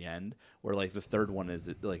very end, where like the third one is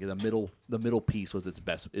like the middle piece was its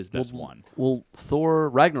best one. Well, Thor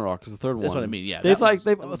Ragnarok is the third one. That's what I mean. Yeah, they've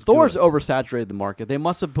that was Thor's good. oversaturated the market. They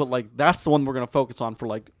must have put like that's the one we're going to focus on for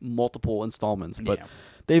like multiple installments, but Yeah.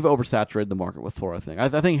 they've oversaturated the market with Thor. I think. I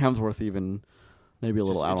think Hemsworth even maybe a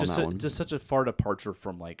little out on that one. Just such a far departure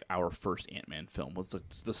from like our first Ant-Man film. Was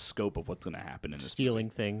the scope of what's going to happen in this? Stealing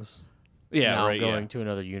things. Yeah, now right. going Yeah. to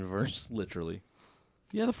another universe. Literally.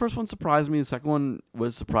 Yeah, the first one surprised me. The second one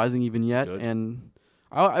was surprising even yet, Good. and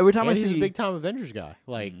every time And I he's see a big time Avengers guy.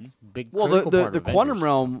 Like big. well, critical the part of quantum Avengers.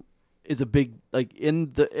 realm is a big like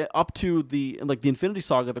in the up to the like the Infinity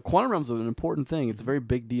Saga. The quantum realm is an important thing. It's a very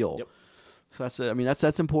big deal. Yep. So that's it. I mean,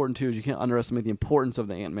 that's important too. You can't underestimate the importance of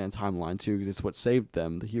the Ant-Man timeline too, because it's what saved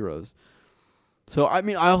them, the heroes. So I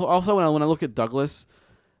mean, I also when I look at Douglas,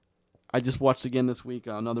 I just watched again this week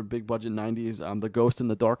another big budget '90s, The Ghost in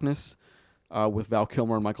the Darkness, with Val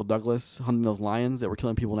Kilmer and Michael Douglas hunting those lions that were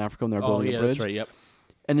killing people in Africa when they were building a bridge. That's right. Yep.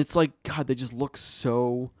 And it's like, God, they just look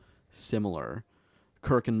so similar,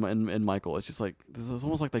 Kirk and Michael. It's just like it's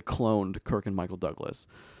almost like they cloned Kirk and Michael Douglas.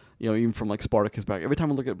 You know, even from like Spartacus back. Every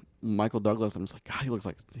time I look at Michael Douglas, I'm just like, God, he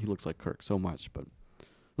looks like Kirk so much. But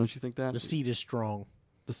don't you think that The seed is strong.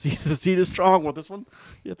 the seed is strong with this one?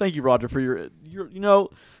 Yeah, thank you, Roger, for your you know,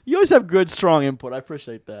 you always have good, strong input. I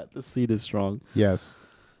appreciate that. The seed is strong. Yes.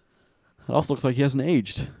 It also looks like he hasn't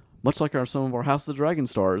aged, much like some of our House of the Dragon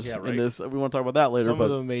stars Yeah, in right. this. We want to talk about that later. Some but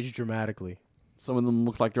of them age dramatically. some of them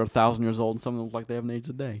look like they're 1,000 years old, and some of them look like they haven't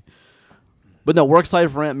aged a day. But no, we're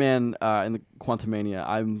excited for Ant-Man in the Quantumania.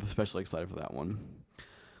 I'm especially excited for that one.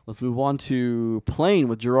 Let's move on to Plane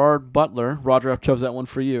with Gerard Butler. Roger, I've chose that one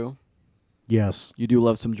for you. Yes. You do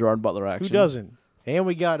love some Gerard Butler action. Who doesn't? And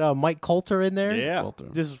we got Mike Coulter in there. Yeah. Walter.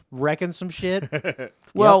 Just wrecking some shit.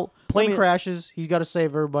 Well, Yep. Plane I mean, crashes. He's got to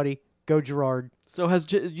save everybody. Go Gerard. So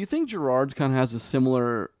do you think Gerard kind of has a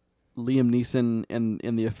similar Liam Neeson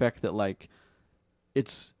in the effect that like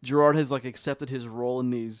it's Gerard has like accepted his role in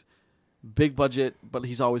these big budget, but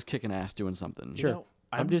he's always kicking ass doing something. Sure. know,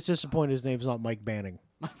 I'm just disappointed his name's not Mike Banning.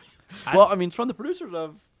 Well, I mean, it's from the producers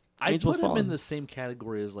of I Angels put him Fallen. in the same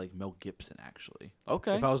category as like Mel Gibson, actually.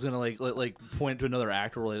 Okay. If I was gonna like point to another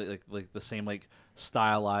actor, like the same like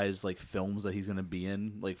stylized like films that he's gonna be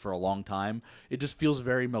in like for a long time, it just feels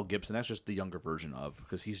very Mel Gibson. That's just the younger version of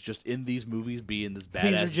because he's just in these movies being this badass.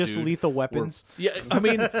 These are just dude lethal where- weapons. Yeah, I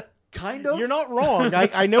mean, kind of. You're not wrong.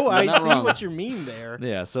 I know. I not see wrong. what you mean there.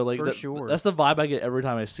 Yeah, so like For sure. that's the vibe I get every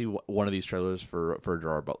time I see one of these trailers for a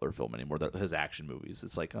Gerard Butler film anymore. His action movies.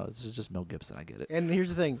 It's like, oh, this is just Mel Gibson. I get it. And here's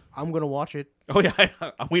the thing. I'm going to watch it. Oh yeah,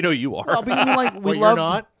 we know you are. Well, because I mean, like we Well, you're love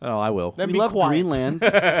not. Oh, I will. Then we be love quiet. Greenland. We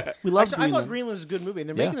love Actually, I Greenland. thought Greenland is a good movie, and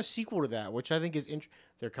they're Yeah. making a sequel to that, which I think is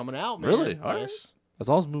they're coming out. Man. Really? All right. Yes. As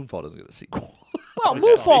long as Moonfall doesn't get a sequel. Well,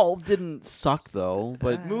 Moonfall didn't suck though,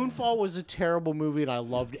 but Moonfall was a terrible movie, and I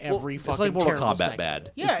loved every It's fucking like Mortal terrible Kombat second.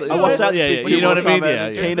 bad. Yeah, It's no, like- I watched that. Yeah, this yeah, week you with know what I Mortal mean? Kombat, Yeah,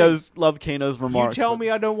 and yeah. Kano's loved Kano's You remarks. tell but- me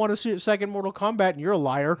I don't want to see a second Mortal Kombat, and you're a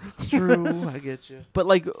liar. It's true. I get you. But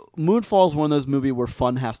like Moonfall is one of those movies where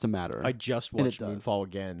fun has to matter. I just And it watched does. Moonfall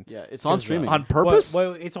again. Yeah, it's on 'Cause, streaming. On purpose?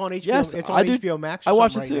 Well, it's on HBO. Yes, it's I on do- HBO Max. Or I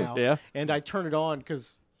watch something it right too. now. Yeah. And I turn it on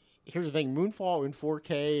because here's the thing: Moonfall in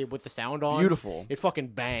 4K with the sound on, Beautiful. It fucking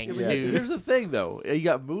bangs, Yeah. dude. Here's the thing, though. You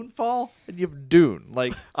got Moonfall and you have Dune.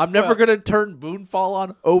 Like, I'm never Well- gonna turn Moonfall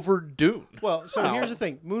on over Dune. Well, so here's the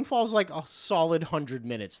thing: Moonfall's like a solid 100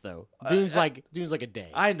 minutes, though. Dune's like a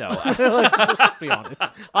day. I know. Let's just be honest.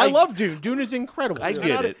 I love Dune. Dune is incredible. I 10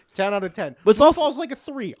 get out of- it. 10 out of 10. But it's Moonfall's also- like a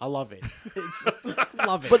 3. I love it. It's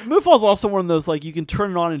love it. But Moonfall's also one of those like you can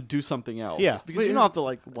turn it on and do something else. Yeah. because you don't have to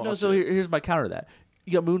like watch No, so it. here's my counter to that.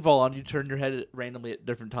 You got Moonfall on, you turn your head randomly at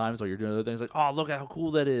different times while you're doing other things. Like, oh, look at how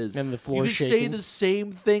cool that is. And the You floor can is say shaking. the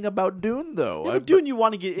same thing about Dune, though. Yeah, but Dune, you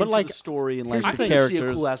want to get into like, the story and like here's the the thing. I see a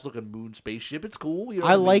characters. cool ass looking moon spaceship. It's cool. You know I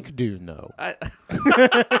what mean? like Dune, though. I,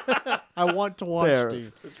 I want to watch Fair.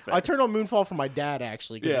 Dune. I turned on Moonfall for my dad,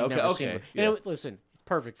 actually, because Yeah, he'd okay, never seen okay, it. yeah. And listen, it's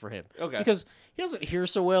perfect for him. Okay. Because he doesn't hear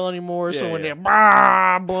so well anymore. So Yeah, when yeah.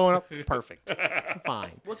 they're blowing up, perfect.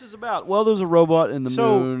 Fine. What's this about? Well, there's a robot in the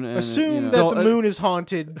So moon. And, assume you that know. the moon is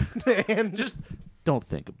haunted, and Just don't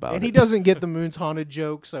think about and it. he doesn't get the moon's haunted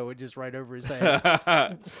joke, so it just right over his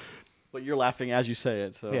head. But you're laughing as you say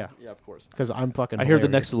it. So Yeah. of course. Because I'm fucking. I hear the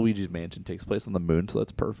hilarious. next Luigi's Mansion takes place on the moon, so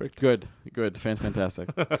that's perfect. Good. Fantastic.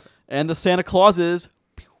 And the Santa Clauses.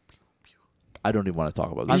 I don't even want to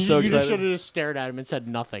talk about I'm this. so You just excited. should have just stared at him and said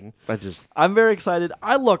nothing. I'm very excited.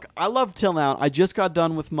 I love Tim Allen. I just got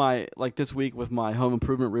done with my this week with my Home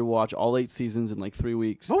Improvement rewatch, all 8 seasons in 3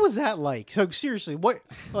 weeks. What was that like? So seriously, what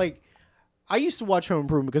like? I used to watch Home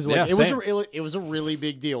Improvement because Yeah, it was same. it was a really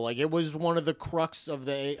big deal. Like it was one of the crux of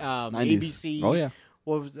the 90s. ABC. Oh, yeah.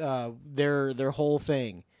 What was their whole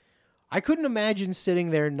thing? I couldn't imagine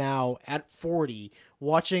sitting there now at 40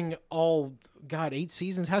 watching all 8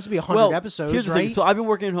 seasons. Has to be 100 episodes, here's the right? thing. So I've been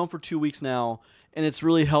working at home for 2 weeks now, and it's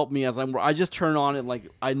really helped me as I just turn on and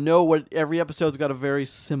I know what every episode's got a very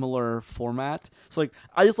similar format. So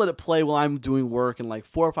I just let it play while I'm doing work, and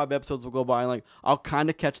 4 or 5 episodes will go by, and I'll kind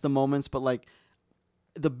of catch the moments, but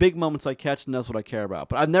the big moments I catch, and that's what I care about.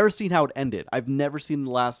 But I've never seen how it ended. I've never seen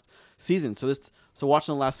the last season, so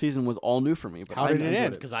watching the last season was all new for me. But How I did it enjoyed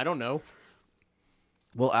end? Because I don't know.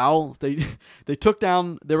 Well, Al, they took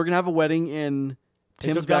down. They were gonna have a wedding in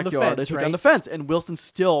Tim's took down the backyard. fence, They took right? down the fence, and Wilson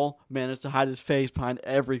still managed to hide his face behind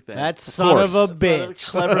everything. That son of a That's bitch.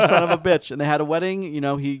 clever son of a bitch. And they had a wedding.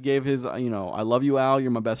 He gave his, I love you, Al.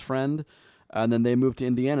 You're my best friend. And then they moved to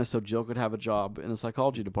Indiana so Jill could have a job in the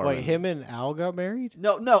psychology department. Wait, him and Al got married?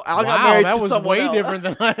 No, Al got Wow, married that to was someone way else. different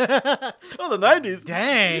than I. Oh, the 90s.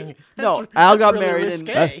 Dang. No, Al got really married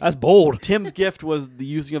risque. and That's bold. Tim's gift was the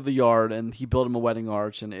using of the yard, and he built him a wedding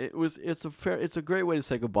arch, and it's a great way to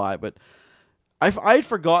say goodbye. But I'd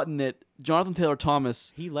forgotten that Jonathan Taylor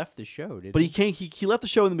Thomas, He left the show, didn't but he left the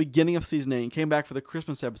show in the beginning of season 8 and came back for the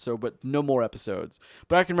Christmas episode, but no more episodes.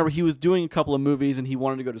 But I can remember he was doing a couple of movies, and he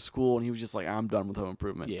wanted to go to school, and he was just like, I'm done with Home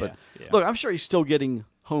Improvement. Yeah, But yeah. look, I'm sure he's still getting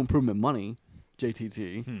Home Improvement money.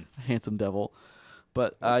 JTT, handsome devil.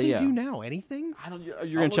 But What's he yeah, do now? Anything? I don't.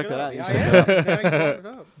 You're gonna check that out. Yeah, You check that out. I am. Now you brought it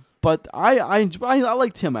up. But I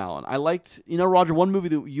like Tim Allen. I liked, Roger, one movie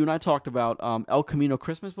that you and I talked about, El Camino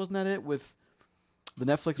Christmas, wasn't that it? With the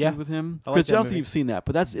Netflix Yeah. movie with him? I like Because that I don't movie. think you've seen that,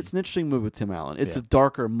 but it's an interesting movie with Tim Allen. It's Yeah. a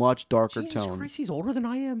darker, much darker Jesus tone. Christ, he's older than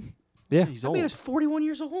I am. Yeah. He's That old. man is 41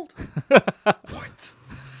 years old.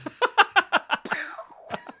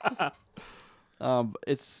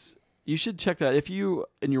 You should check that. If you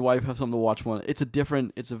and your wife have something to watch one, it's a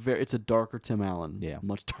darker Tim Allen. Yeah.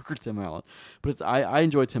 Much darker Tim Allen. But I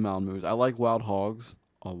enjoy Tim Allen movies. I like Wild Hogs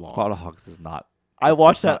a lot. Wild Hogs is not. I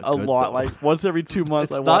watch It's that not a good, lot. though. Like once every 2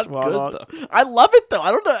 months, It's I watch not Wild good, Hogs. I love it though.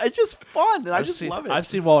 I don't know. It's just fun, and I just love it. I've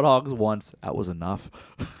seen Wild Hogs once. That was enough.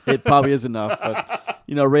 It probably is enough, but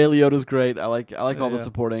Ray Liotta's great. I like all the Yeah.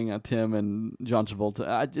 supporting Tim and John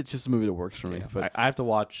Travolta. It's just a movie that works for me. Yeah. But I have to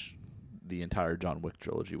watch the entire John Wick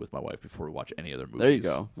trilogy with my wife before we watch any other movies. there you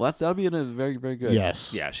go. Well, that'll be very very good.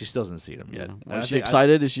 Yes. Yeah, she still hasn't seen them yet. Yeah. And I Is she think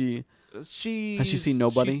excited? Is she? Has she seen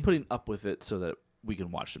Nobody? She's putting up with it so that we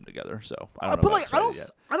can watch them together. So I don't know. But if like that's I don't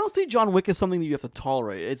excited I don't see John Wick as something that you have to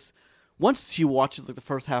tolerate. It's once she watches the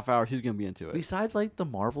first half hour, she's gonna be into yet. it. Besides the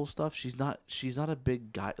Marvel stuff, she's not a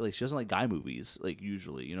big guy. Like she doesn't like guy movies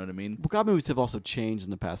usually. You know what I mean? But God movies have also changed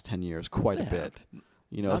in the past 10 years quite a They bit.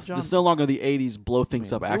 Not It's, John- it's no longer the 80s blow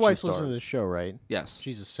things up Your action wife's stars. listening to this show, right? Yes.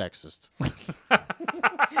 She's a sexist.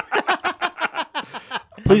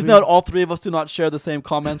 Please note, all three of us do not share the same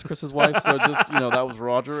comments, Chris's wife. So just that was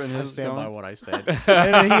Roger and I his. stand by what I said.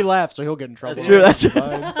 And then he laughed, so he'll get in trouble. That's true.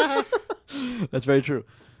 That's Fine. That's very true.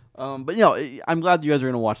 But I'm glad you guys are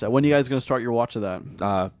gonna watch that. When are you guys gonna start your watch of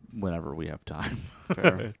that? Whenever we have time.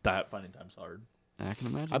 Fair. Finding time's hard. I can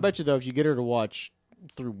imagine. I bet you though, if you get her to watch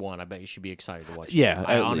through one, I bet you should be excited to watch. Yeah, two.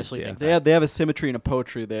 I at honestly least, yeah. think they have a symmetry and a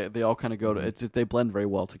poetry. They all kind of go to. It's they blend very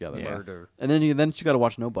well together. Yeah. murder And then you got to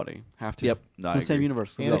watch Nobody. Have to. Yep. It's No, in I the same agree.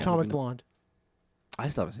 universe. and Yeah. Atomic Blonde. I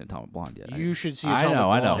still haven't seen Atomic Blonde yet. You should see I Atomic know.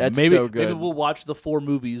 Blonde. That's maybe so good. maybe we'll watch the 4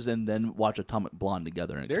 movies and then watch Atomic Blonde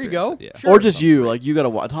together. And There you experience go. it. Yeah. Sure. Or just you. Like you got to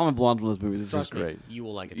watch Atomic Blonde. One of those movies. It's Trust just me, great. you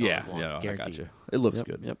will like Atomic Yeah. Blonde. Yeah. I Guaranteed. got you. It looks Yep,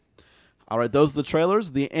 good. Yep. All right, those are the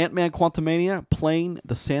trailers. The Ant-Man Quantumania, Plane,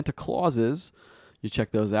 the Santa Clauses. You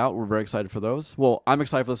check those out. We're very excited for those. Well, I'm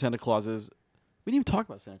excited for the Santa Clauses. We didn't even talk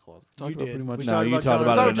about Santa Claus. We talked You about did. pretty much. We No, talked you about talked John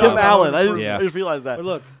about Talked it about enough. Tim Allen. I Yeah. just realized that. But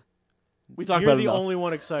look, We talked You're about it the enough. only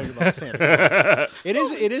one excited about Santa Claus.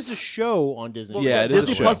 It is a show on Disney. Well, Yeah, it is a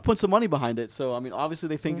Disney show. Plus put some money behind it, so I mean, obviously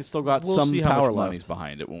they think it's still got We'll some see how power much money's left.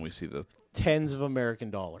 behind it when we see the tens of American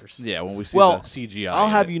dollars. yeah when we see Well, the CGI. I'll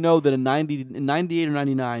in have it. you know that in 98 or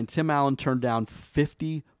 99, Tim Allen turned down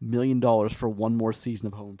 $50 million for one more season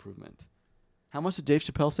of Home Improvement. How much did Dave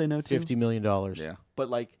Chappelle say no to? $50 million. Yeah. But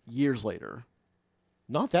like years later,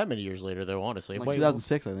 Not that many years later, though. Honestly, like Wait,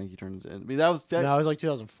 2006, I think he turned. I mean, that was no, it was like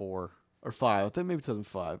 2004. or five. I think maybe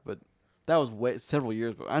 2005, but that was several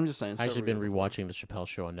years. But I'm just saying. I've actually been several years. rewatching the Chappelle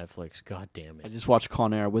Show on Netflix. God damn I it! just watched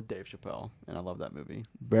Con Air with Dave Chappelle, and I love that movie.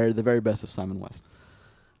 The very best of Simon West.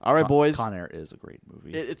 All right, boys. Con Air is a great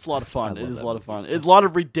movie. It's a lot of fun. I It love is that a lot of movie. fun. It's a lot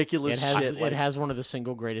of ridiculous It has shit. it like- has one of the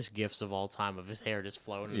single greatest gifts of all time of his hair just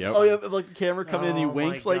flowing. in Yep. the Oh sun. yeah, like the camera coming in and he Oh, my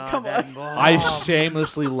winks. Like, God, come that- on. I Oh.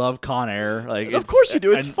 shamelessly love Con Air. Like, Of it's- course you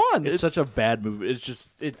do. It's and fun. It's, It's- such a bad movie. It's just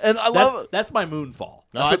it's And I love- that's my Moonfall.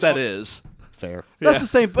 That's That's what that fu- is. Fair. That's the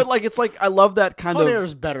same, but like it's like I love that kind Con of. Air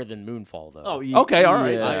is better than Moonfall, though. Oh, Okay, all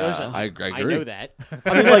right. yeah. I, listen, I agree. I know that.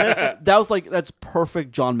 I mean, like that was like that's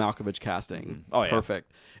perfect John Malkovich casting. Oh, yeah.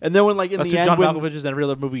 perfect. And then when like in That's the what end John when Malkovich is in every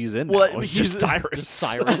other movie he's in. Well, now. It's he's- just Cyrus. Just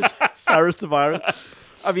Cyrus. Cyrus the Virus.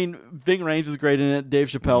 I mean, Ving Rhames is great in it. Dave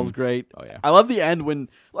Chappelle's great. Oh, yeah. I love the end when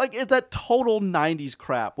like it's that total '90s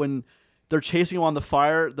crap when they're chasing him on the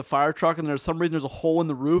fire truck, and there's some reason there's a hole in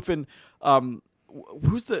the roof, and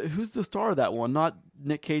who's the star of that one? Not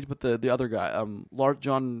Nick Cage, but the other guy,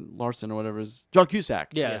 John Larson or whatever is John Cusack.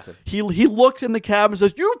 Yeah, that's it. He looks in the cab and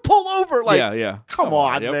says, "You pull over!" Like, yeah. come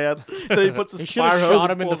on, yep. man. Then he puts He his should fire have hose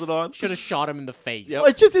shot and him in pulls the. it on. Should have shot him in the face. Yeah,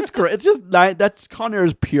 it's great. It's just that's Con Air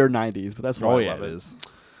is pure '90s, but that's why Oh I yeah, love it it. is.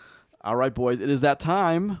 All right, boys, it is that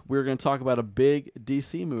time. We're going to talk about a big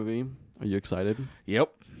DC movie. Are you excited?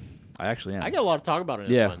 Yep. I actually am. I got a lot to talk about in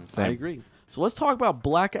this Yeah. one. Same. I agree. So let's talk about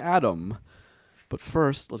Black Adam. But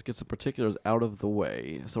first, let's get some particulars out of the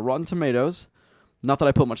way. So Rotten Tomatoes, not that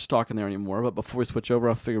I put much stock in there anymore, but before we switch over,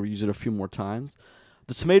 I figure we use it a few more times.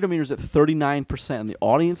 The tomato meter is at 39%, and the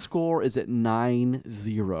audience score is at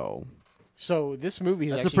 9-0. So this movie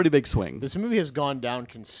has That's actually, a pretty big swing. This movie has gone down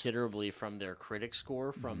considerably from their critic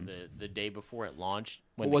score from the day before it launched.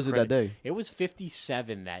 What the was it that day? It was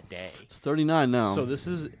 57 that day. It's 39 now. So this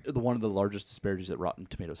is one of the largest disparities that Rotten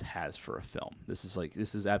Tomatoes has for a film. This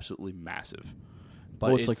is absolutely massive.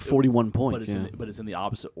 But it's like 41 points, But it's, yeah. but it's in the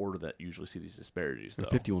opposite order that you usually see these disparities, though.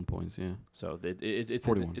 51 points, yeah. So it's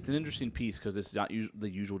 41. an interesting piece because it's not the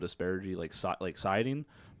usual disparity like siding,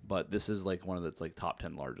 but this is like one of the like top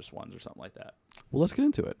 10 largest ones or something like that. Well, let's get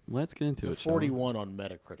into it. Let's get into So it. shall we? 41 on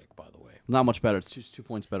Metacritic, by the way. Not much better. It's just 2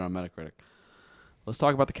 points better on Metacritic. Let's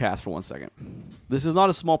talk about the cast for 1 second. This is not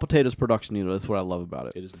a small potatoes production either. That's what I love about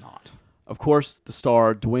it. It is not. Of course, the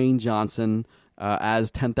star Dwayne Johnson as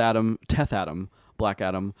Teth Adam, Black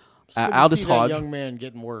Adam, Good to Aldous see that Hodge. young man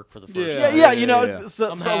getting work for the first Yeah. time. Yeah, you know, yeah. it's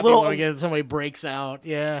I'm a happy little when again somebody breaks out.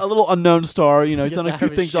 Yeah, a little unknown star. You know, he's Gets done a out few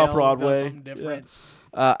of his things shell, off does Broadway. something different.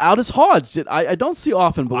 Aldous Hodge, I don't see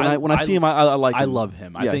often, but when I see him, I like him. I love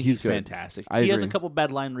him. I Yeah, think he's good. fantastic. I He has a agree. couple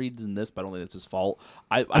bad line reads in this, but I don't think that's his fault.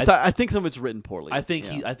 I think some of it's written poorly. I think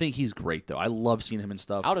Yeah. I think he's great though. I love seeing him in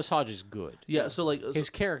stuff. Aldous Hodge is good. Yeah, so like His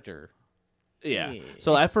character. yeah. Yeah.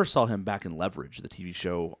 So I first saw him back in Leverage, the TV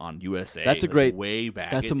show on USA. That's a like, great- way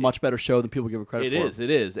back. That's a much better show than people give it credit It for.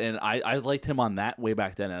 is, and I liked him on that way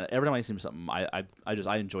back then. And every time I see him something,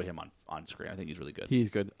 I enjoy him on screen. I think he's really good. He's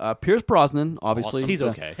good. Pierce Brosnan, obviously, He's the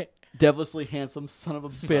okay. devilishly handsome son of a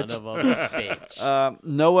Son bitch. of a bitch.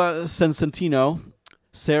 Noah Centino,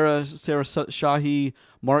 Sarah Shahi,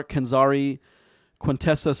 Mark Kanzari,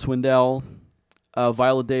 Quintessa Swindell,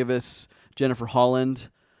 Viola Davis, Jennifer Holland,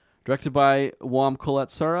 directed by Wam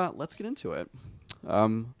Colette Sura. Let's get into it.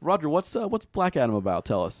 Roger, what's Black Adam about?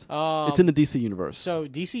 Tell us. It's in the DC universe. So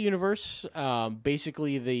DC Universe,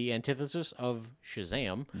 basically the antithesis of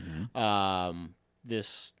Shazam.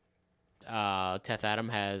 This Teth Adam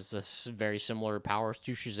has very similar powers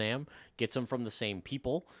to Shazam. Gets them from the same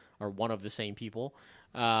people, or one of the same people.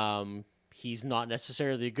 He's not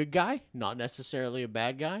necessarily a good guy, not necessarily a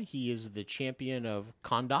bad guy. He is the champion of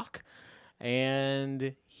Kahndaq,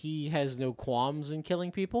 and he has no qualms in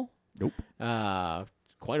killing people. Nope.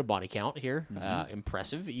 Quite a body count here.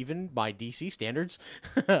 Impressive, even by DC standards.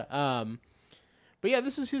 But yeah,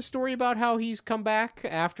 this is his story about how he's come back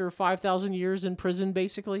after 5,000 years in prison,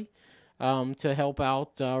 basically, to help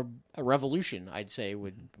out a revolution, I'd say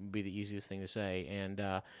would be the easiest thing to say.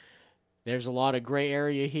 And there's a lot of gray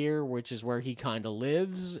area here, which is where he kind of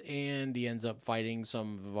lives, and he ends up fighting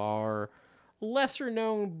some of our lesser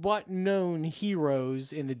known but known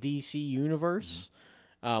heroes in the DC universe.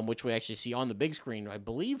 which we actually see on the big screen, I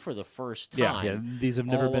believe, for the first Yeah, time. these have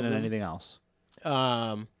never All been of in them. anything else.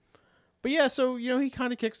 But yeah, so he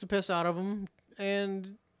kind of kicks the piss out of him,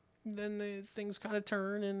 and then things kind of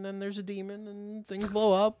turn, and then there's a demon, and things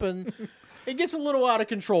blow up, and it gets a little out of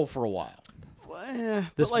control for a while. But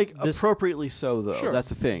appropriately so, though. Sure. That's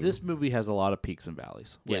the thing. This movie has a lot of peaks and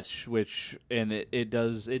valleys, Yes. which and it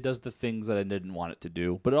does the things that I didn't want it to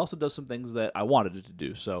do, but it also does some things that I wanted it to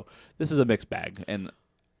do. So this is a mixed bag, and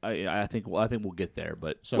I think we'll get there.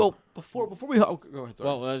 But So, before we go ahead. Sorry.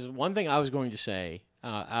 well, there's one thing I was going to say.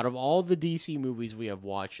 Out of all the DC movies we have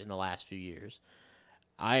watched in the last few years,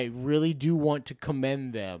 I really do want to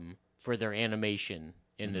commend them for their animation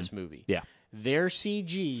in this movie. Yeah. Their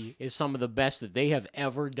CG is some of the best that they have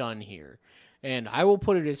ever done here. And I will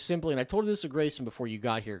put it as simply, and I told this to Grayson before you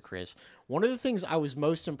got here, Chris. One of the things I was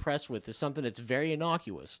most impressed with is something that's very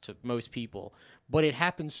innocuous to most people, but it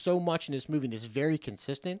happens so much in this movie and it's very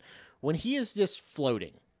consistent. When he is just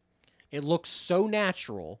floating, it looks so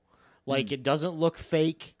natural. Like, it doesn't look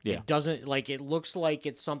fake. Yeah. It doesn't, it looks like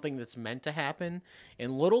it's something that's meant to happen.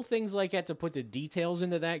 And little things like that, to put the details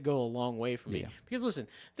into that, go a long way for me. Yeah. Because, listen,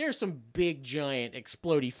 there's some big, giant,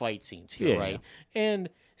 explodey fight scenes here, Yeah, right? And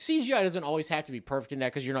CGI doesn't always have to be perfect in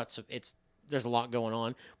that, because there's a lot going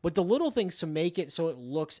on. But the little things to make it so it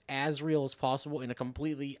looks as real as possible in a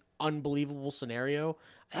completely unbelievable scenario,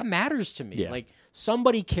 that matters to me. Yeah. Like,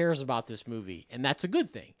 somebody cares about this movie, and that's a good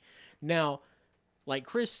thing. Now, like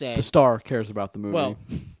Chris said, the star cares about the movie.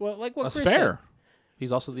 well, like what that's Chris fair.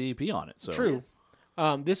 He's also the EP on it. So said. True.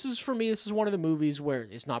 This is, for me, this is one of the movies where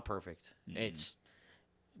it's not perfect. It's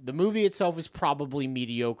the movie itself is probably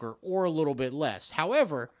mediocre or a little bit less.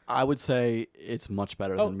 However, I would say it's much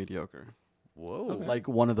better than mediocre. whoa, Like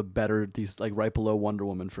one of the better, these like right below Wonder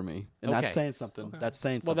Woman for me, and Okay. that's saying something. That's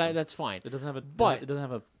saying well, something. that's fine. it doesn't have But- it doesn't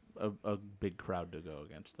have a big crowd to go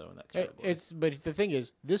against though in that category. But the thing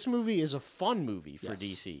is, this movie is a fun movie for Yes.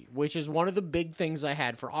 DC, which is one of the big things I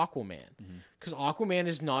had for Aquaman. Mm-hmm. Because Aquaman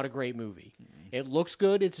is not a great movie. It looks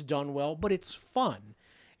good, it's done well, but it's fun.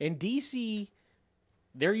 And DC,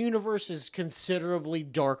 their universe is considerably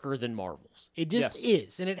darker than Marvel's. It just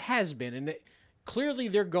is, and it has been. And clearly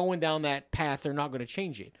they're going down that path. They're not going to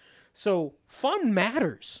change it. So fun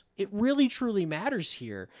matters. It really, truly matters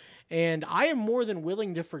here. And I am more than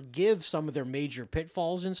willing to forgive some of their major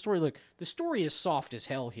pitfalls in story. Look, the story is soft as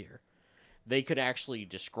hell here. They could actually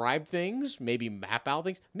describe things, maybe map out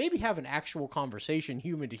things, maybe have an actual conversation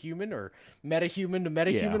human to human or meta-human to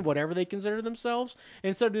meta-human, Yeah. whatever they consider themselves,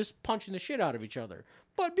 instead of just punching the shit out of each other.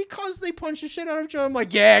 But because they punch the shit out of each other, I'm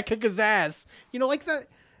like, yeah, kick his ass. Like that.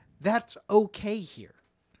 That's okay here.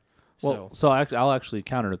 So I'll actually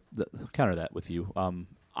counter that with you.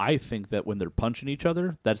 I think that when they're punching each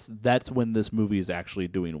other, that's when this movie is actually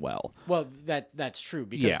doing well. Well, that's true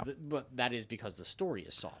because Yeah. but that is because the story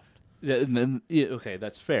is soft. Yeah, and then, okay,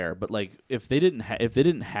 that's fair. But like, if they didn't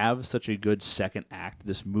have such a good second act,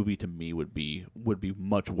 this movie to me would be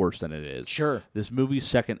much worse than it is. Sure. This movie's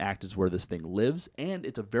second act is where this thing lives, and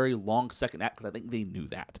it's a very long second act because I think they knew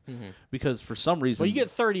that. Because for some reason, Well, you get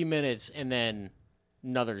 30 minutes and then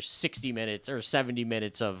another 60 minutes or 70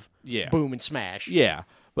 minutes of Yeah. boom and smash. Yeah,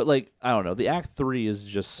 but like I don't know, the Act 3 is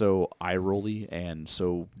just so eye rolly and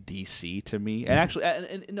so DC to me. And actually,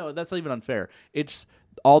 and no, that's not even unfair. It's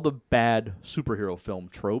all the bad superhero film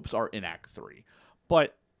tropes are in Act 3,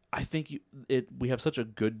 but I think we have such a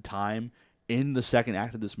good time in the second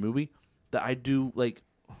act of this movie that I do like.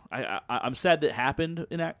 I'm sad that it happened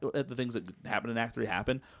the things that happened in Act 3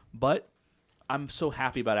 happened, but I'm so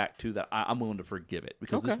happy about Act 2 that I'm willing to forgive it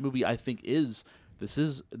because this movie I think is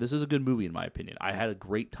a good movie in my opinion. I had a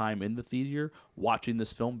great time in the theater watching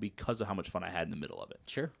this film because of how much fun I had in the middle of it.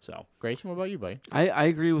 Sure. So Grayson, what about you, buddy? I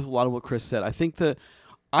agree with a lot of what Chris said. I think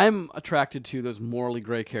I'm attracted to those morally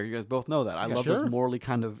gray characters. You guys both know that. I love sure. those morally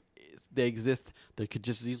kind of. They exist. They could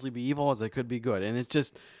just as easily be evil as they could be good, and it's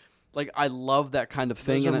just like I love that kind of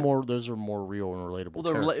thing. Those are more real and relatable. Well,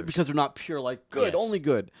 they're characters. because they're not pure like good, Yes. only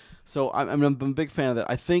good. So I'm a big fan of that.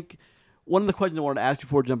 I think one of the questions I wanted to ask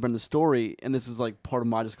before jumping into the story, and this is like part of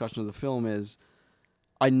my discussion of the film, is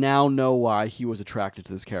I now know why he was attracted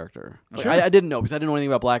to this character. Like, Sure. I didn't know because I didn't know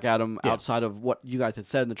anything about Black Adam outside of what you guys had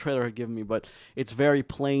said and the trailer had given me, but it's very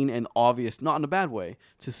plain and obvious, not in a bad way,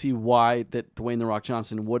 to see why that Dwayne "The Rock"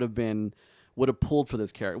 Johnson would have pulled for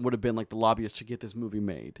this character, would have been like the lobbyist to get this movie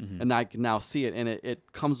made. And I can now see it, and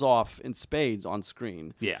it comes off in spades on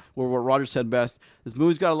screen. Yeah. Where what Roger said best, this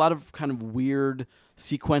movie's got a lot of kind of weird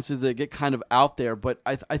sequences that get kind of out there, but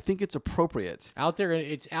I think it's appropriate.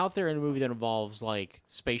 It's out there in a movie that involves like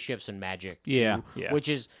spaceships and magic. Yeah, too, yeah. Which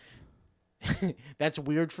is that's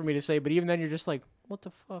weird for me to say, but even then you're just like, what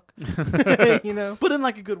the fuck? You know? But in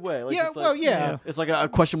like a good way. Like, Yeah, it's well, like, yeah. It's like a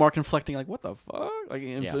question mark inflecting, like, what the fuck? Like,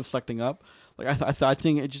 Yeah. inflecting up. Like, I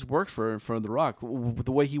think it just works for The Rock.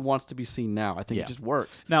 The way he wants to be seen now, I think Yeah. it just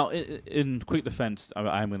works. Now, in quick defense,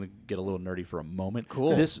 I'm going to get a little nerdy for a moment.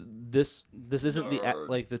 Cool. This isn't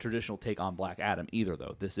like the traditional take on Black Adam either,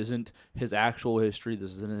 though. This isn't his actual history.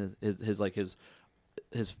 This isn't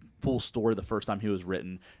his full story the first time he was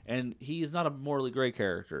written, and he's not a morally gray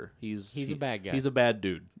character. He's a bad guy. He's a bad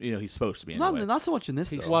dude. You know, he's supposed to be anyway. Not so much in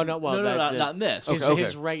this, though. Well, No, not in this. His,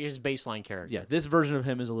 Okay. his baseline character. Yeah, this version of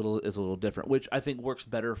him is a little different, which I think works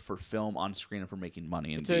better for film on screen and for making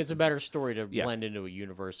money. And So it's a better story to Yeah. blend into a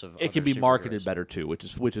universe of. it can other be marketed superheroes. better too,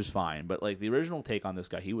 which is fine. But like the original take on this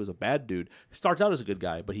guy, he was a bad dude. He starts out as a good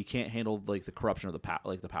guy, but he can't handle like the corruption of the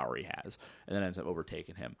power he has, and then ends up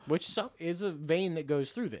overtaking him. Which is a vein that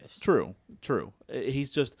goes through this. True.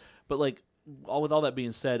 He's just, but like, with all that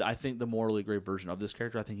being said, I think the morally gray version of this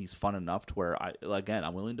character, I think he's fun enough to where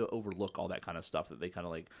I'm willing to overlook all that kind of stuff that they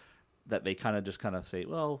kind of just kind of say,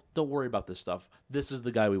 well, don't worry about this stuff. This is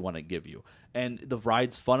the guy we want to give you. And the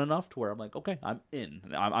ride's fun enough to where I'm like, okay, I'm in.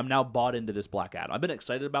 I'm now bought into this Black Adam. I've been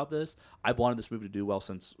excited about this. I've wanted this movie to do well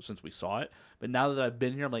since we saw it. But now that I've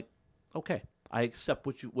been here, I'm like, okay, I accept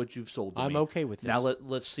what you've sold to me. I'm okay with this. Now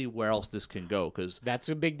let's see where else this can go, because That's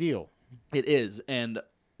a big deal. it is. And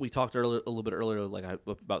we talked a little bit earlier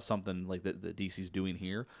about something like that DC's doing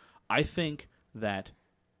here. I think that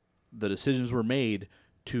the decisions were made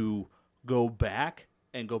to go back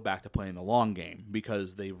to playing the long game,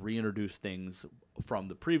 because they reintroduced things from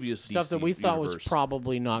the previous Stuff DC that we thought was universe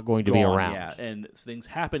probably not going to be gone, around. Yeah, and things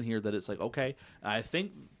happen here that it's like, okay, I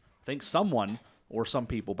think someone or some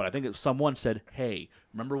people, but I think someone said, hey,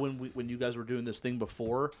 remember when you guys were doing this thing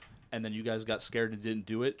before and then you guys got scared and didn't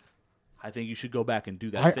do it? I think you should go back and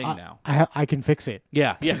do that thing now. I can fix it.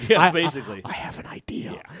 Yeah, basically. I have an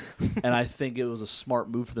idea. And I think it was a smart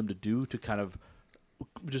move for them to do, to kind of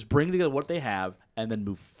just bring together what they have and then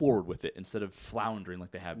move forward with it instead of floundering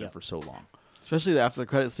like they have been for so long. Especially after the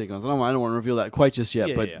credit sequence. I don't want to reveal that quite just yet,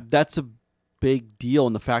 Yeah, but yeah. that's a big deal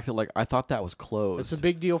in the fact that, like, I thought that was closed. It's a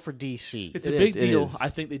big deal for DC. It's It a big is, it deal. is. I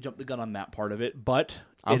think they jumped the gun on that part of it, but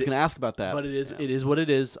I was going to ask about that. But it is what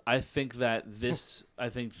it is. I think that I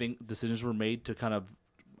think decisions were made to kind of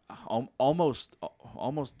almost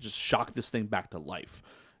just shock this thing back to life,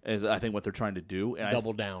 is I think what they're trying to do. And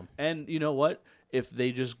Double down. And you know what? If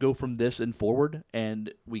they just go from this and forward,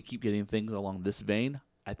 and we keep getting things along this vein,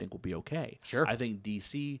 I think we'll be okay. Sure. I think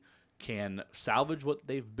DC can salvage what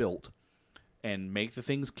they've built and make the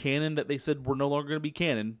things canon that they said were no longer going to be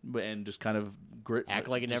canon, and just kind of Act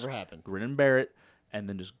like it never happened. grin and bear it, and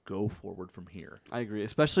then just go forward from here. I agree,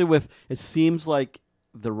 especially with, it seems like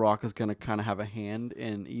The Rock is going to kind of have a hand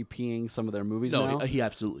in EPing some of their movies now, He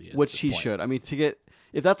absolutely is. which at he this point. should. I mean,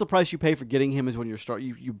 if that's the price you pay for getting him, is when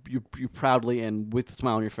you proudly and with a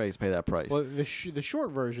smile on your face pay that price. Well, the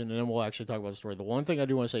short version, and then we'll actually talk about the story. The one thing I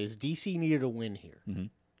do want to say is DC needed a win here. I And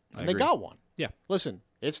they agree. got one. Yeah. Listen,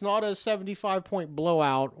 it's not a 75-point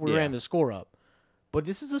blowout. We Yeah. ran the score up. But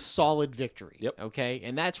this is a solid victory. Yep. Okay?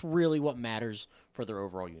 And that's really what matters for their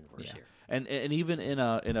overall universe here. And even in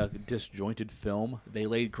a disjointed film, they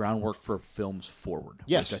laid groundwork for films forward.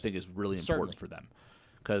 Yes. Which I think is really Certainly. important for them,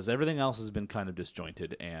 because everything else has been kind of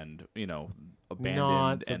disjointed and abandoned,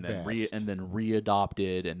 Not the and then best.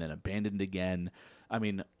 readopted and then abandoned again. I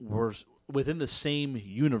mean, we're within the same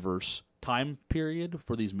universe time period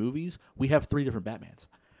for these movies. We have 3 different Batmans.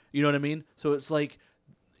 You know what I mean? So it's like,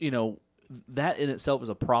 that in itself is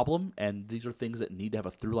a problem, and these are things that need to have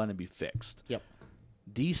a through line and be fixed. Yep.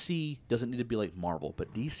 DC doesn't need to be like Marvel,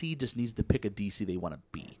 but DC just needs to pick a DC they want to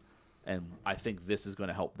be. And I think this is going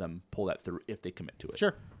to help them pull that through if they commit to it.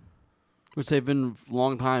 Sure. Which they've been a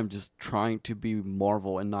long time just trying to be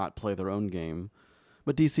Marvel and not play their own game.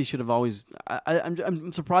 But DC should have always.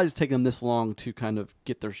 I'm surprised it's taken them this long to kind of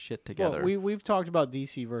get their shit together. Well, we've talked about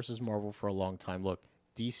DC versus Marvel for a long time. Look,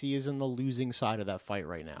 DC is in the losing side of that fight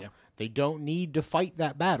right now. Yeah. They don't need to fight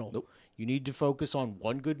that battle. Nope. You need to focus on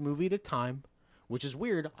one good movie at a time, which is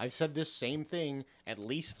weird. I've said this same thing at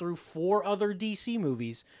least through 4 other DC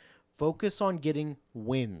movies. Focus on getting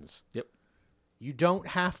wins. Yep. You don't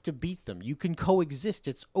have to beat them. You can coexist.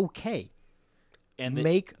 It's okay. And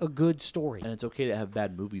Make a good story. and it's okay to have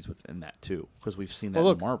bad movies within that too, because we've seen that Well,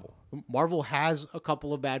 look, in Marvel. Marvel has a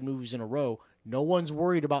couple of bad movies in a row. no one's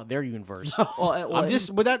worried about their universe. Well,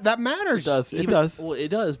 that matters. It does. Well, it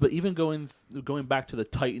does. But even going back to the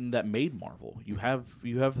Titan that made Marvel, you have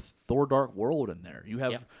Thor: Dark World in there. You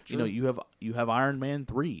have you have Iron Man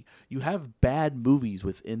 3. You have bad movies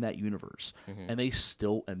within that universe, and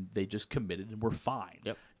they just committed and were fine.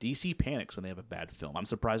 Yep. DC panics when they have a bad film. I'm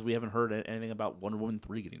surprised we haven't heard anything about Wonder Woman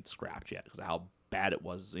 3 getting scrapped yet because of how bad it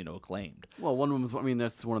was, acclaimed. Well, Wonder Woman's. I mean,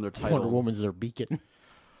 that's one of their titles. Wonder Woman's their beacon.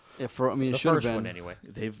 Yeah, it The should have first been. one, anyway.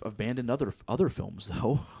 They've abandoned other films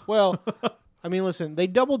though. Well, I mean, listen, they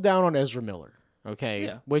doubled down on Ezra Miller, okay?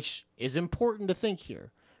 Yeah. Which is important to think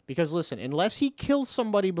here. Because, listen, unless he kills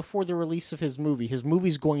somebody before the release of his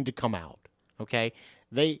movie's going to come out, okay?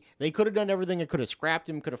 They could have done everything. They could have scrapped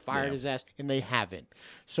him, could have fired his ass, and they haven't.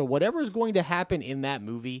 So whatever is going to happen in that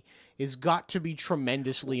movie is got to be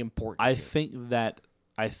tremendously important. I think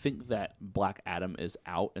that Black Adam is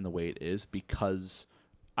out in the way it is because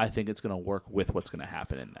I think it's going to work with what's going to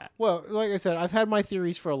happen in that. Well, like I said, I've had my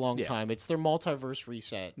theories for a long Yeah. time. It's their multiverse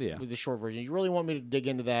reset with the short version. You really want me to dig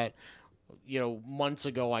into that? Months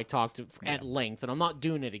ago I talked at length, and I'm not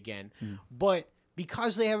doing it again. But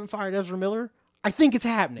because they haven't fired Ezra Miller, I think it's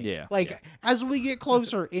happening. Yeah. As we get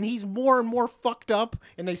closer, and he's more and more fucked up,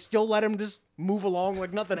 and they still let him just move along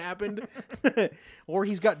like nothing happened, or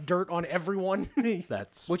he's got dirt on everyone,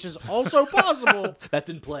 which is also possible. That's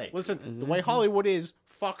in play. Listen, the way Hollywood is,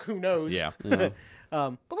 fuck, who knows? Yeah.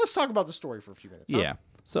 But let's talk about the story for a few minutes. Huh? Yeah.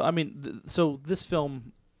 So I mean, so this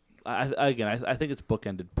film, I think it's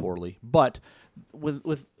bookended poorly, but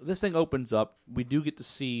with this thing opens up, we do get to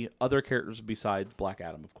see other characters besides Black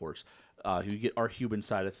Adam, of course, who get our human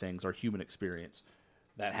side of things, our human experience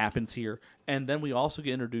that happens here, and then we also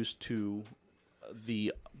get introduced to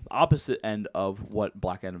the opposite end of what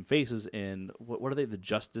Black Adam faces in what are they? The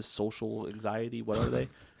Justice Social Anxiety? What are they?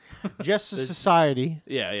 Justice Society.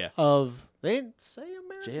 Yeah. Of they didn't say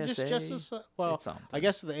America. JSA? Just Justice. Well, It's something. I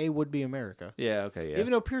guess the A would be America. Yeah. Okay. Yeah.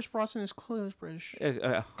 Even though Pierce Brosnan is clearly British.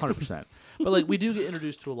 100%. But like we do get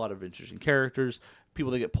introduced to a lot of interesting characters,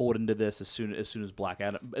 people that get pulled into this as soon as Black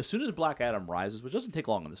Adam rises, which doesn't take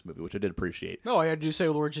long in this movie, which I did appreciate. No, I had to say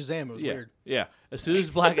Lord Shazam. It was Yeah, weird. yeah. As soon as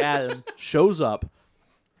Black Adam shows up,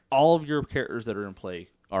 all of your characters that are in play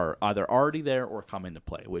are either already there or come into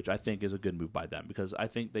play, which I think is a good move by them because I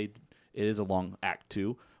think it is a long act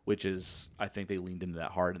 2, which is I think they leaned into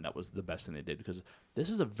that hard and that was the best thing they did because this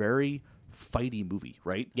is a very fighty movie,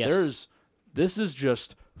 right? Yes. This is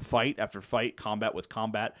just fight after fight, combat with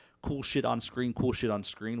combat, cool shit on screen,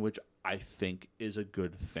 which I think is a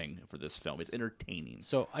good thing for this film. It's entertaining.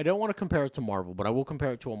 So I don't want to compare it to Marvel, but I will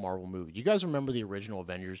compare it to a Marvel movie. Do you guys remember the original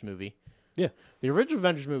Avengers movie? Yeah. The original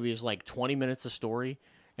Avengers movie is like 20 minutes of story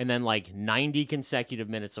and then like 90 consecutive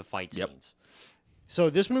minutes of fight scenes. So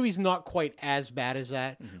this movie's not quite as bad as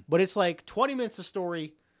that, but it's like 20 minutes of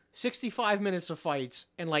story, 65 minutes of fights,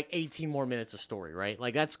 and like 18 more minutes of story, right?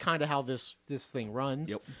 Like that's kind of how this thing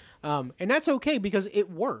runs. Yep. And that's okay because it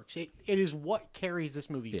works. It is what carries this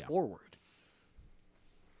movie forward.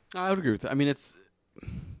 I would agree with that. I mean,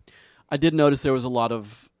 I did notice there was a lot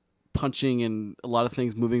of punching and a lot of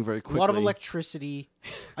things moving very quickly. A lot of electricity.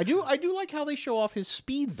 I do like how they show off his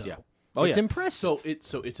speed though. Yeah. It's impressive.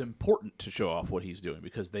 So it's important to show off what he's doing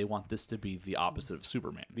because they want this to be the opposite of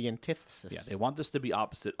Superman. The antithesis. Yeah, they want this to be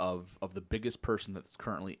opposite of the biggest person that's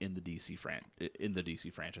currently in the DC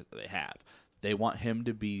franchise that they have. They want him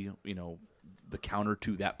to be, the counter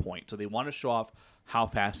to that point. So they want to show off how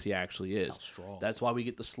fast he actually is. How strong. That's why we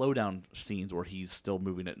get the slowdown scenes where he's still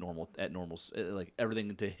moving at normal, like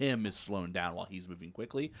everything to him is slowing down while he's moving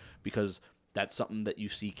quickly because that's something that you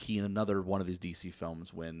see key in another one of these DC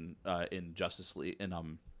films when in Justice League in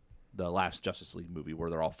the last Justice League movie where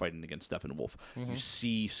they're all fighting against Steppenwolf. You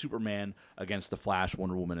see Superman against the Flash,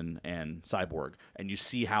 Wonder Woman, and Cyborg, and you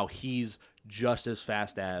see how he's just as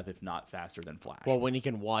fast as, if not faster than Flash. Well, when he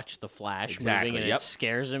can watch the Flash Exactly, moving and yep. it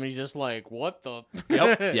scares him, and he's just like, "What the?"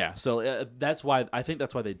 Yep. Yeah. So that's why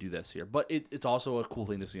they do this here. But it's also a cool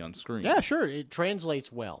thing to see on screen. Yeah, sure. It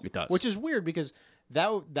translates well. It does. Which is weird because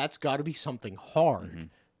that's got to be something hard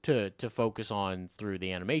to focus on through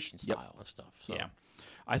the animation style and stuff. So. Yeah.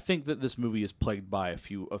 I think that this movie is plagued by a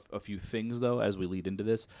few things, though, as we lead into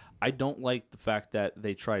this. I don't like the fact that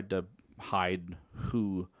they tried to hide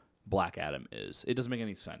who Black Adam is. It doesn't make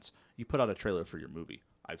any sense. You put out a trailer for your movie.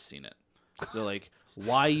 I've seen it. So, like,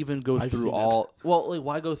 why even go through all... Well, like,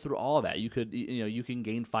 why go through all of that? You could, you can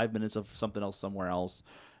gain 5 minutes of something else somewhere else.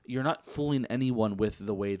 You're not fooling anyone with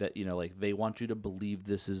the way that, like, they want you to believe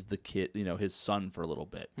this is the kid, his son for a little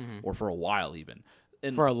bit, or for a while even.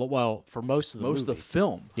 and for most of the most of the movies.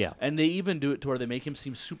 film. Yeah. And they even do it to where they make him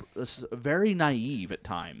seem very naive at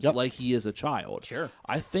times, Yep. like he is a child. Sure.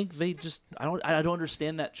 I think they just I don't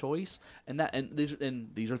understand that choice, and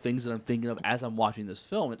these are things that I'm thinking of as I'm watching this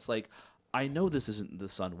film. It's like, I know this isn't the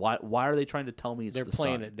son. Why are they trying to tell me it's They're the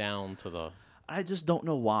playing son? it down to the. I just don't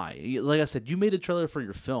know why. Like I said, you made a trailer for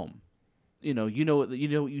your film. You know what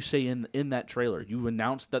you say in that trailer. You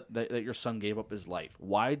announced that your son gave up his life.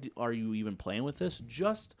 Why are you even playing with this?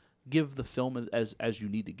 Just give the film as you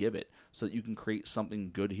need to give it, so that you can create something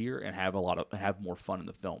good here and have more fun in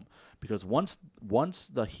the film. Because once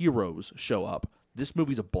the heroes show up, this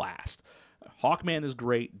movie's a blast. Hawkman is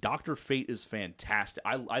great. Dr. Fate is fantastic.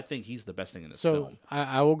 I think he's the best thing in this film.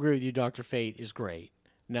 I will agree with you. Dr. Fate is great.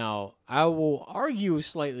 Now, I will argue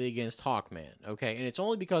slightly against Hawkman, okay? And it's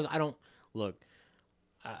only because I don't... Look,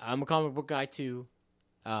 I'm a comic book guy, too.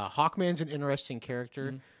 Hawkman's an interesting character.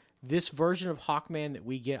 Mm-hmm. This version of Hawkman that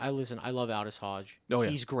we get... I love Aldous Hodge. Oh, yeah.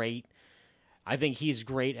 He's great. I think he's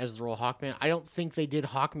great as the role of Hawkman. I don't think they did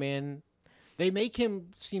Hawkman... They make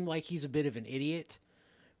him seem like he's a bit of an idiot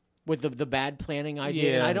with the bad planning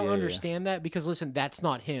idea. And I don't understand that because, listen, that's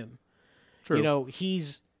not him. True. You know,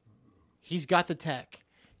 he's got the tech.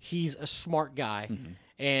 He's a smart guy. Mm-hmm.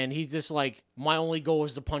 And he's just like, my only goal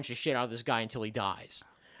is to punch the shit out of this guy until he dies.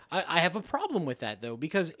 I have a problem with that, though,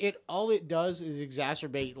 because all it does is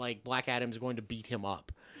exacerbate, like, Black Adam's going to beat him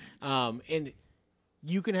up. And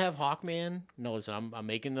you can have Hawkman. No, listen, I'm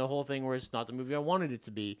making the whole thing where it's not the movie I wanted it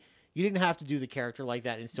to be. You didn't have to do the character like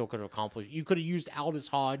that and still could have accomplished. You could have used Aldous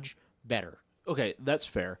Hodge better. Okay, that's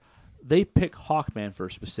fair. They pick Hawkman for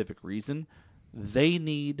a specific reason. They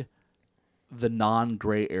need the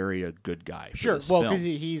non-gray area good guy. For Sure, this well, film. because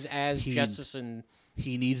he's as justice and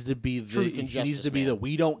He needs to be the Truth and he needs justice to be man. the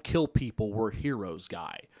we don't kill people, we're heroes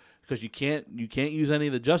guy. Because you can't use any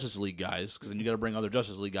of the Justice League guys, because then you got to bring other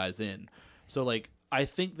Justice League guys in. So like, I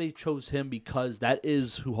think they chose him because that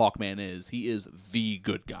is who Hawkman is. He is the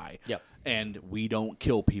good guy. Yep. And we don't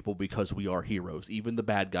kill people because we are heroes. Even the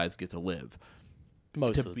bad guys get to live.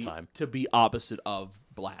 most to of the be time. to be opposite of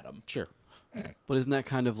Bladham. Sure. But isn't that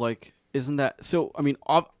kind of like, isn't that, so, I mean,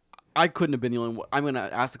 I couldn't have been the only one. I'm going to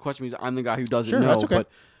ask the question because I'm the guy who doesn't Sure, know, that's okay. but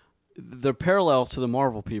the parallels to the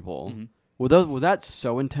Marvel people, Mm-hmm. were that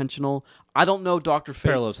so intentional? I don't know Dr. Fate's,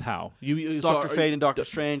 Parallels how? Dr. Fate and Doctor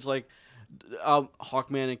Strange, like,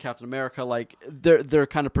 Hawkman and Captain America, like, they're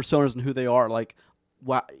kind of personas and who they are, like,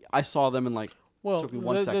 wow, I saw them in, like, Well, took me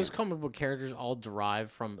 1 second. those comic book characters all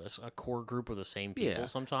derive from a core group of the same people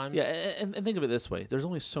sometimes. Yeah, and think of it this way: there's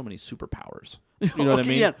only so many superpowers. You know what I Okay,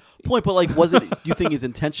 mean? Yeah, point. But like, was it? Do you think is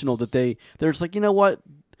intentional that they're just like, you know what?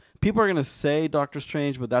 People are gonna say Doctor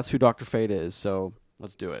Strange, but that's who Doctor Fate is. So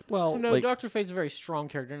let's do it. Well, No, like- Dr. Fate's a very strong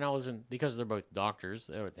character. Now, isn't because they're both doctors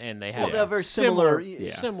and they have they're very similar.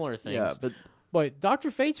 similar things. Yeah, But Dr.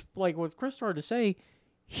 Fate's, like what Chris started to say,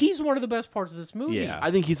 he's one of the best parts of this movie. Yeah. I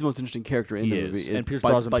think he's the most interesting character in He the is. movie, And Pierce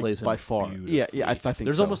by, Brosnan by, plays him by far. Yeah, I think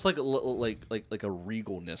there's so. almost like a little like a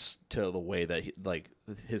regalness to the way that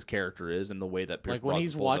his character is, and the way that Pierce Like when Brosnan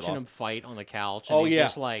he's pulls it watching off. him fight on the couch, and Oh, he's yeah.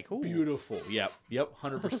 just like, ooh. Beautiful. Yep,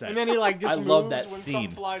 100%. And then he like just I moves love that when scene.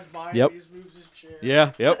 something flies by. Yep. And he just moves his chair.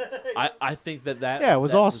 Yeah, yep. I think that Yeah, it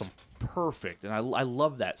was that awesome. perfect, and I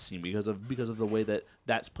love that scene because of the way that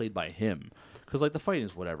that's played by him. Because like the fighting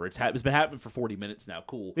is whatever, it's been happening for 40 minutes now,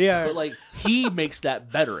 cool. Yeah. but like he makes that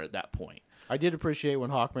better at that point. I did appreciate when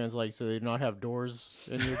Hawkman's like, so they did not have doors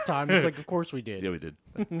in your time. It's like, of course we did. Yeah, we did.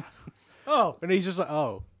 Oh, and he's just like,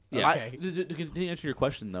 oh, Yeah. okay. To continue to answer your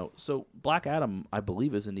question though, so Black Adam, I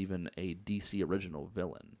believe, isn't even a DC original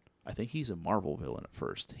villain. I think he's a Marvel villain at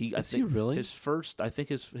first. I Is think he really? His first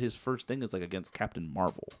first thing is like against Captain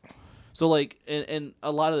Marvel. So like, and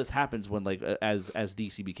a lot of this happens when like as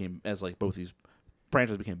DC became, as like both these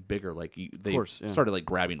franchises became bigger, like they course, yeah. started like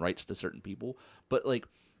grabbing rights to certain people. But like,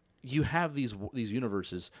 you have these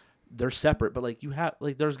universes. They're separate, but like you have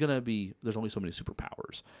like there's only so many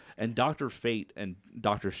superpowers, and Dr. Fate and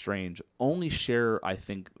Doctor Strange only share, I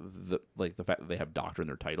think, the fact that they have Doctor in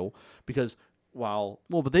their title, because while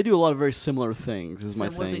Well, but they do a lot of very similar things. Is my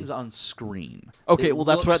similar thing. things on screen. Okay, It well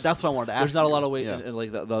that's looks- what I wanted to ask. There's not a you. lot of ways, Yeah. and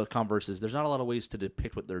like the converse is, there's not a lot of ways to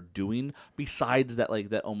depict what they're doing besides that,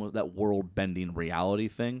 like that almost that world bending reality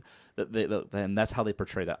thing. And that's how they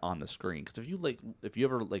portray that on the screen. Because if you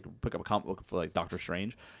ever like pick up a comic book for like Doctor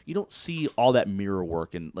Strange, you don't see all that mirror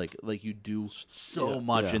work and like you do so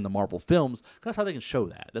much yeah. in the Marvel films. 'Cause that's how they can show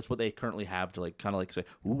that. That's what they currently have to like kind of like say,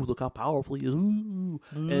 "Ooh, look how powerful he is." Ooh.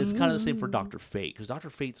 And it's kind of the same for Doctor Fate, because Doctor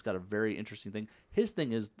Fate's got a very interesting thing. His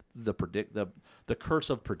thing is the curse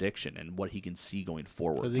of prediction and what he can see going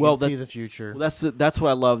forward. Because he Well, can see that's- the future. Well, that's what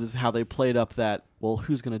I love is how they played up that well,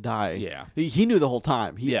 who's going to die? Yeah. He knew the whole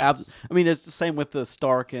time. Yes. I mean, it's the same with the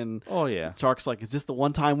Stark and Oh yeah. Stark's like, is this the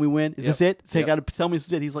one time we win? Is Yep. this it? So you Yep. got to tell me this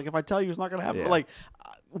is it. He's like, if I tell you, it's not going to happen. Yeah. Like,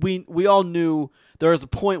 we all knew there is a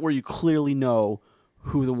point where you clearly know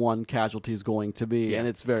who the one casualty is going to be, Yeah. and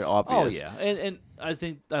it's very Oh obvious. yeah, and I don't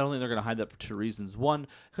think they're going to hide that for two reasons. One,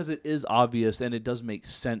 because it is obvious and it does make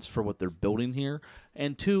sense for what they're building here,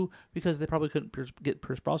 and two, because they probably couldn't get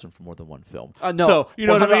Pierce Brosnan for more than one film. No, so you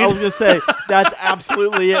know what I mean. I was going to say that's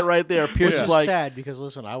absolutely it right there. Pierce Which is is like, sad because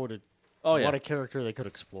listen, I would have. Oh yeah, What a character they could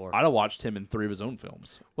explore. I'd have watched him in 3 of his own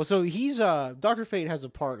films. Well, so he's Dr. Fate has a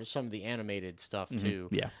part of some of the animated stuff too.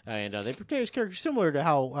 Yeah. And they portray his character similar to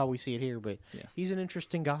how we see it here, but Yeah. he's an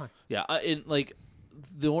interesting guy. Yeah, and like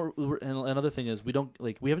and another thing is we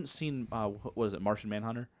haven't seen what is it, Martian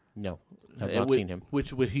Manhunter? No, I've not Whi- seen him.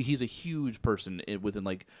 Which he's a huge person within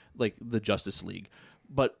like the Justice League.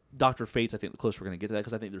 But Dr. Fate's, I think, the closer we're going to get to that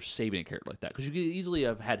because I think they're saving a character like that. Because you could easily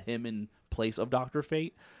have had him in place of Dr.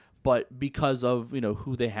 Fate, but because of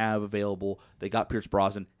who they have available, they got Pierce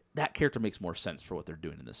Brosnan. That character makes more sense for what they're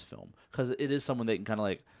doing in this film because it is someone they can kind of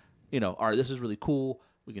like, all right, this is really cool.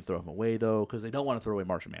 We can throw him away though because they don't want to throw away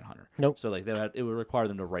Martian Manhunter. Nope. So like it would require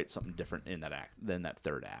them to write something different in that act than that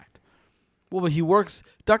third act. well, but he works.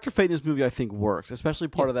 Dr. Fate in this movie, I think, works, especially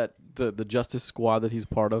part of that the Justice Squad that he's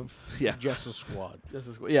part of. Yeah. Justice Squad.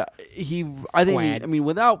 Justice Squad. Yeah, I think. Squad. I mean,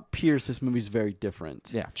 without Pierce, this movie's very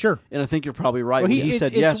different. Yeah. Sure. And I think you're probably right. Well, when he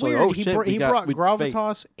said yes. It's like, weird. oh he shit, he brought Fate.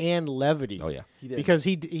 gravitas and levity. Oh yeah. He did. Because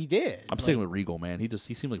he did. I'm sticking with Regal, man. He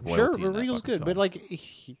seemed like royalty. Sure, in but that Regal's fucking good, film. but like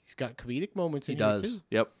he's got comedic moments he in here does. too.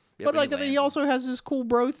 Yep. But like and he also has this cool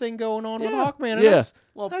bro thing going on with Yeah. Hawkman. And Yeah. that's,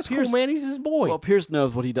 Well, that's Pierce- cool, man. He's his boy. Well, Pierce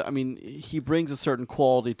knows what he does. I mean, he brings a certain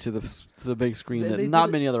quality to the big screen that They not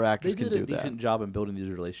did- many other actors They can did do a decent that. job in building these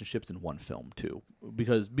relationships in one film too,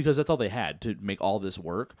 because that's all they had to make all this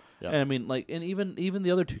work. Yeah. And I mean, like, and even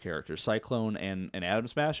the other two characters, Cyclone and Atom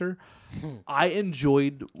Smasher, I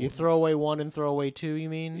enjoyed. you throw away one and throw away two. You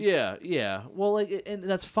mean? Yeah. Well, like, and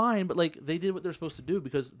that's fine, but like, they did what they're supposed to do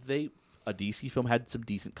because a DC film had some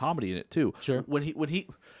decent comedy in it too. Sure. When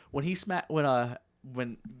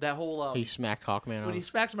that whole He smacked Hawkman. when he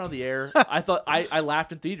smacks him out of the air, I thought I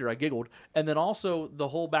laughed in theater, I giggled, and then also the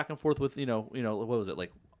whole back and forth with what was it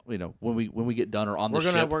like when we get done or on we're the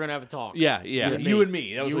gonna ship. we're gonna have a talk. Yeah, You and you me. and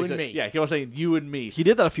me. That was You what he and said. me. Yeah, he was saying you and me. He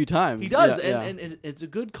did that a few times. He does, Yeah, and it's a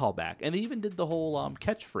good callback. And they even did the whole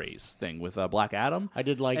catchphrase thing with Black Adam. I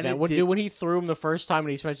did like And that. it When, did- when he threw him the first time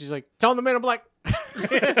and he smashed, he's like, "Tell him the man in black."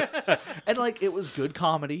 And like it was good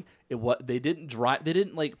comedy. They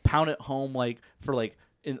didn't like pound it home like for like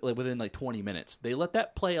within like 20 minutes. They let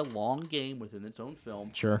that play a long game within its own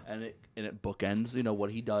film. Sure. And it bookends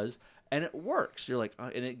what he does, and it works. You're like,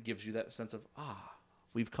 and it gives you that sense of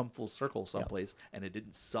we've come full circle someplace, and it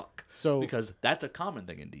didn't suck. So- because that's a common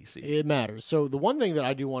thing in DC. It matters. So the one thing that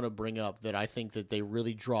I do want to bring up that I think that they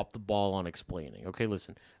really dropped the ball on explaining. Okay,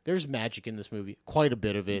 listen. There's magic in this movie, quite a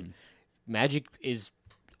bit of it. Magic is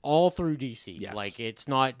all through DC. Yes. Like it's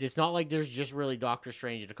not like there's just really Doctor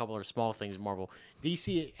Strange and a couple of small things in Marvel.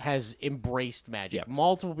 DC has embraced magic. Yep.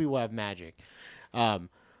 Multiple people have magic. The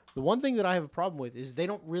one thing that I have a problem with is they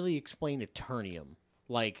don't really explain Eternium,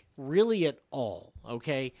 like really at all.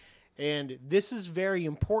 Okay, and this is very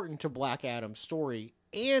important to Black Adam's story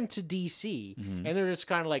and to DC, and they're just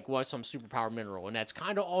kind of like, "What's some superpower mineral?" And that's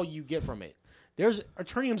kind of all you get from it. There's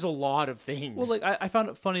Eternium's a lot of things. Well, like I found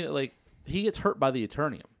it funny that like he gets hurt by the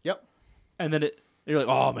Eternium, yep. and then you're like,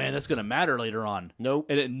 oh man, that's gonna matter later on. Nope.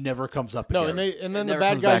 And it never comes up. No, again. and then the never bad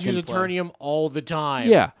comes guys back use into play. Eternium all the time.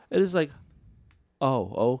 Yeah, it is like,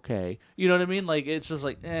 oh, okay. You know what I mean? Like it's just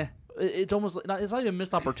like, It's almost like it's not even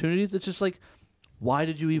missed opportunities. It's just like, why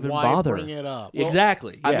did you even Why bother? bring it up?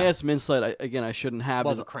 Exactly. I yeah. may have some insight. I shouldn't have.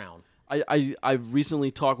 Well, is the crown. I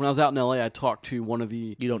recently talked when I was out in LA. I talked to one of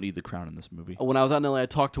the You don't need the crown in this movie. when I was out in LA. I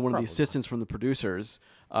talked to one of Probably the assistants from the producers.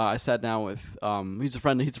 I sat down with he's a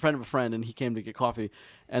friend. He's a friend of a friend, and he came to get coffee.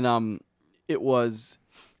 And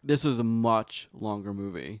this was a much longer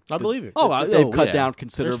movie. I believe it. They've cut yeah. down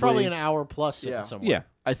considerably. There's probably an hour plus sitting Yeah. somewhere. Yeah.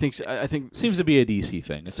 I think. I think Seems to be a DC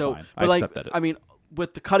thing. It's so. fine. But I accept that. I mean,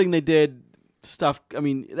 with the cutting they did, stuff. I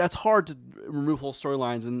mean, that's hard to remove whole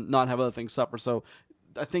storylines and not have other things suffer. So.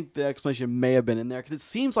 I think the explanation may have been in there because it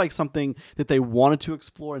seems like something that they wanted to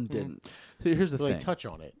explore and didn't. So here's the So they thing. touch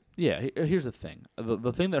on it. Yeah, here's the thing.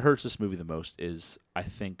 The thing that hurts this movie the most is, I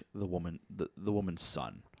think, the woman's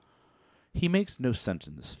son. He makes no sense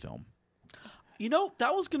in this film. You know,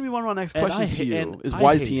 that was going to be one of my next And questions to you. and Is I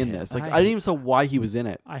why is hate he in him. this? Like, I I didn't hate- even say why he was in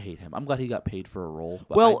it. I hate him. I'm glad he got paid for a role.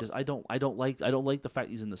 But Well- I don't like the fact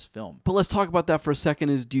he's in this film. But let's talk about that for a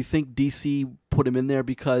second. Do you think DC put him in there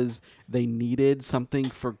because they needed something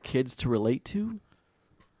for kids to relate to?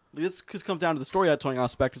 This just comes down to the storytelling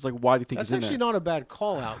aspect. It's like, why do you think That's he's in actually there? not a bad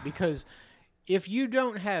call out because if you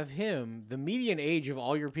don't have him, the median age of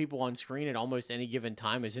all your people on screen at almost any given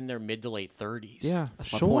time is in their mid to late 30s. Yeah,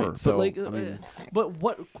 That's my sure. point. But So, like, I mean- but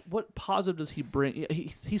what positive does he bring?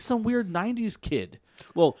 He's some weird '90s kid.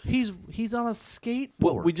 Well, He's on a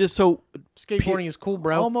skateboard. we just so Skateboarding is cool,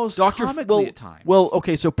 bro. almost Doctor comically at times. Well,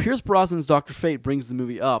 okay, so Pierce Brosnan's Dr. Fate brings the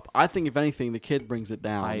movie up. I think if anything, the kid brings it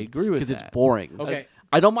down. I agree with because it's that. boring. Okay.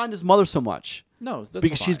 I don't mind his mother so much no, that's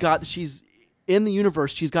because fine. she's in the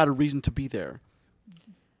universe. She's got a reason to be there.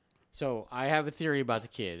 So I have a theory about the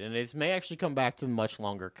kid, and it may actually come back to the much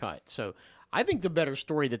longer cut. So I think the better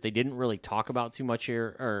story that they didn't really talk about too much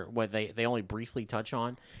here, or what they only briefly touch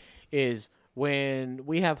on, is when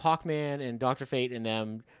we have Hawkman and Dr. Fate and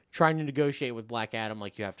them trying to negotiate with Black Adam,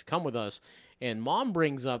 like, you have to come with us. And Mom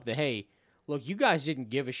brings up the, hey, look, you guys didn't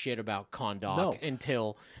give a shit about Kahndaq No.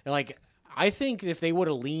 until, like, I think if they would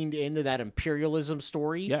have leaned into that imperialism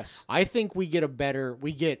story, Yes. I think we get a better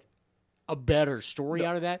story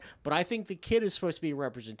out of that. But I think the kid is supposed to be a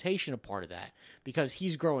representation of part of that because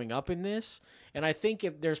he's growing up in this. And I think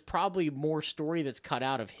if there's probably more story that's cut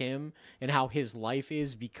out of him and how his life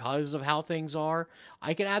is because of how things are.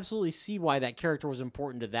 I can absolutely see why that character was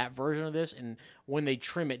important to that version of this. And when they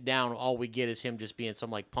trim it down, all we get is him just being some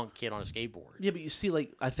like punk kid on a skateboard. Yeah, but you see,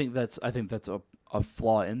 like, I think that's a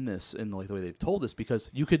flaw in this, in like the way they've told this, because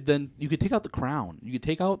you could take out the crown, you could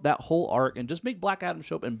take out that whole arc, and just make Black Adam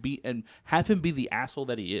show up and have him be the asshole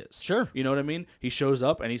that he is. Sure. You know what I mean? He shows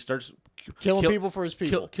up and he starts Killing people for his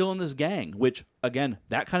people. killing this gang, which again,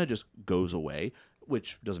 that kind of just goes away,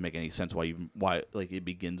 which doesn't make any sense why like it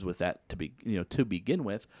begins with that to begin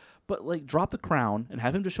with. But like, drop the crown and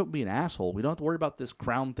have him just show up and be an asshole. We don't have to worry about this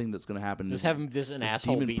crown thing that's going to happen. Just have him just an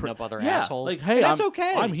asshole demon beating up other Yeah, assholes. Like, hey, And that's I'm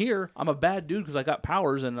okay. I'm here. I'm a bad dude because I got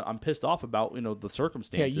powers and I'm pissed off about the Yeah,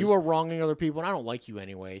 circumstances. you are wronging other people, and I don't like you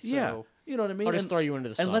anyway. So Yeah, you know what I mean. I'll just And- throw you into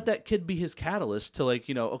the sun. and let that kid be his catalyst to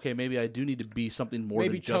okay, maybe I do need to be something more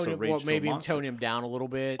maybe than just a rage. maybe tone him down a little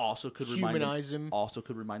bit. Also could humanize him. Also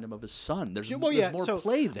could remind him of his son. There's more so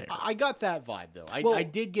play there. I got that vibe though. Well, I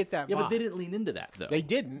did get that. Yeah, vibe. but they didn't lean into that though. They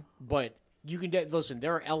didn't. But you can listen.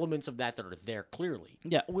 There are elements of that are there clearly.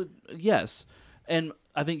 Yeah, yes. And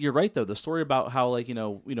I think you're right though. The story about how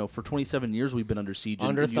for 27 years we've been under siege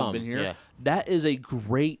Under and you've thumb, been here. yeah. That is a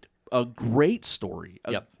great story.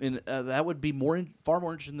 Yep. And that would be far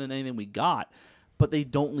more interesting than anything we got. But they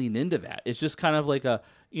don't lean into that. It's just kind of like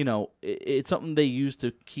it's something they use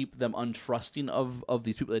to keep them untrusting of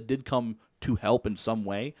these people that did come to help in some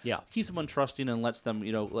way. Yeah. Keeps them untrusting and lets them,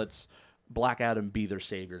 lets Black Adam be their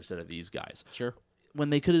savior instead of these guys. Sure. When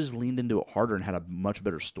they could have just leaned into it harder and had a much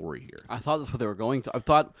better story here. I thought that's what they were going to.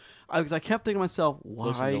 I kept thinking to myself, why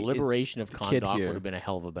Listen, the is liberation of the kid Kahndaq here? would have been a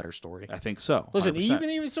hell of a better story. I think so. Listen, 100%. you can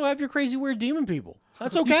even still have your crazy weird demon people.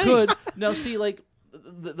 That's okay. You could. Now, see, like,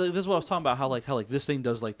 this is what I was talking about, how this thing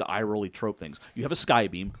does, like, the eye-rolly trope things. You have a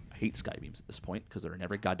Skybeam. I hate Skybeams at this point, because they're in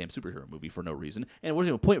every goddamn superhero movie for no reason. And it wasn't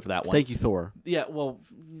even a point for that one. Thank you, Thor. Yeah, well,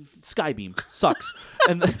 Skybeam sucks.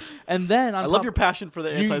 and then I love your passion for the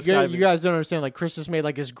You, anti-sky. you guys don't understand. Like Chris just made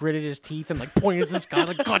like his gritted his teeth and like pointed at the sky.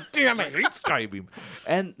 Like, God damn I it! hate Skybeam.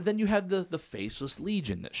 And then you have the Faceless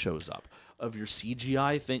Legion that shows up of your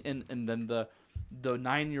CGI thing, and then the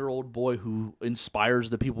 9-year-old boy who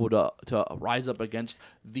inspires the people to rise up against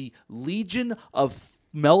the legion of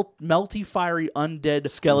melty, fiery, undead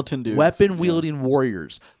Skeleton dudes. weapon-wielding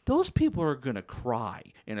warriors. Those people are gonna cry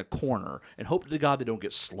in a corner and hope to God they don't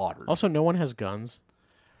get slaughtered. Also, no one has guns.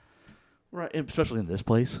 Right, especially in this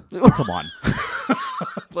place. Come on.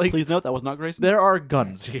 Like, Please note that was not Grayson. there are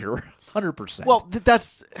guns here, 100%. Well,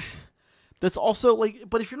 that's also like.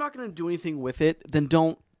 But if you're not going to do anything with it, then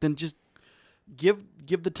just give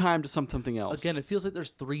the time to something else. Again, it feels like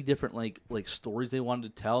there's 3 different like stories they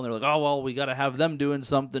wanted to tell, and they're like, oh well, we got to have them doing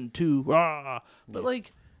something too. Rah. But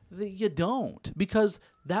like, you don't, because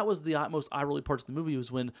that was the most eye-rolly parts of the movie, was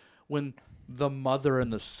when the mother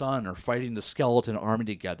and the son are fighting the skeleton army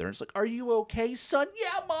together, and it's like, are you okay, son?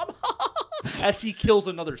 Yeah, mom. As he kills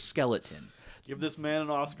another skeleton. Give this man an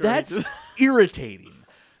Oscar. That's irritating.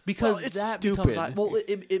 Because Well, it's that stupid. becomes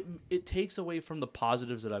it takes away from the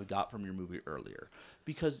positives that I've got from your movie earlier,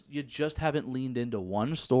 because you just haven't leaned into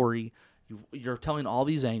one story. You're telling all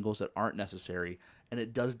these angles that aren't necessary, and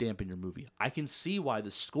it does dampen your movie. I can see why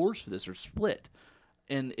the scores for this are split,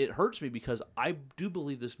 and it hurts me because I do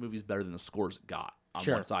believe this movie is better than the scores it got on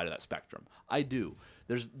Sure. one side of that spectrum. I do.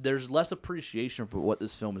 There's less appreciation for what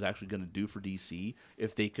this film is actually going to do for DC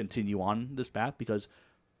if they continue on this path, because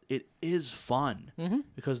it is fun.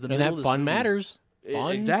 Because the And middle that of this fun movie- matters.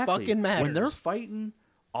 Fun exactly. fucking matters. When they're fighting,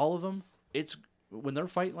 all of them, when they're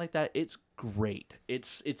fighting like that, it's great.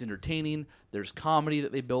 It's entertaining. There's comedy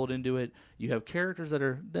that they build into it. You have characters that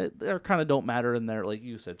are kind of don't matter in there, like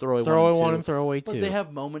you said, throwaway one and throwaway but two. they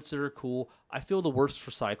have moments that are cool. I feel the worst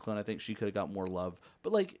for Cyclone. I think she could have got more love.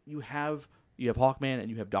 But like you have Hawkman and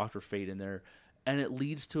you have Dr. Fate in there, and it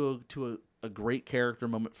leads to a great character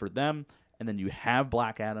moment for them. And then you have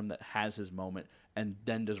Black Adam that has his moment and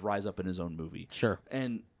then does rise up in his own movie. Sure.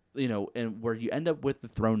 And and where you end up with the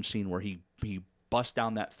throne scene where he busts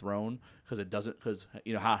down that throne because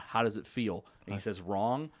how does it feel? And he says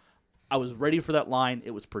wrong. I was ready for that line.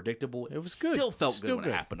 It was predictable. It was good. Still felt Still good when good.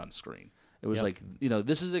 it happened on screen. It was Yep. like,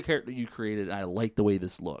 this is a character you created, and I like the way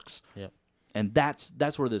this looks. Yep. And that's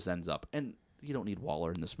where this ends up. And you don't need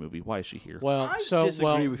Waller in this movie. Why is she here? Well, I so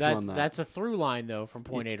disagree with you that's on that. that's a through line though from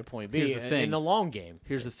point A to point B Here's the thing. in the long game.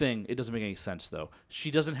 Here's the thing. It doesn't make any sense, though.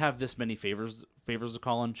 She doesn't have this many favors to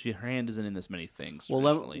call on. Her hand isn't in this many things. Well,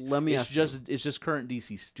 traditionally. let me it's ask just it's just current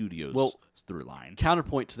DC Studios through line.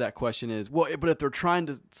 Counterpoint to that question is, well, but if they're trying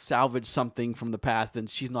to salvage something from the past, then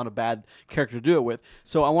she's not a bad character to do it with.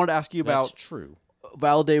 So I wanted to ask you That's about true.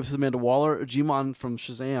 Viola Davis, Amanda Waller. Jimon from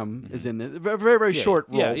Shazam is in this. Very, very, very short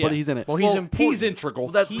role, yeah. but he's in it. Well, he's important. He's integral.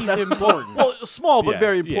 He's important. Well, small but Yeah,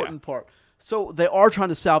 very yeah. important part. So they are trying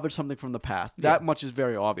to salvage something from the past. That much is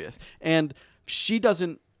very obvious. And she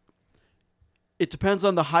doesn't. It depends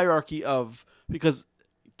on the hierarchy of, because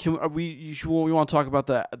we want to talk about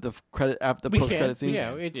the credit after the We post can. credit scene.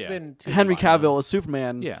 Yeah, it's Yeah. been too Henry long now. Cavill as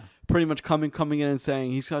Superman. Yeah. Pretty much coming in and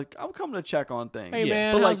saying he's like, I'm coming to check on things. Hey Yeah.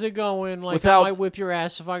 man, But, how's like, it going? Like without- I might whip your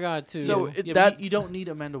ass if I got to. So Yeah, it- but that you don't need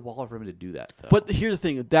Amanda Waller for him to do that, though. But here's the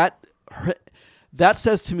thing, that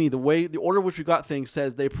says to me, the order in which we got things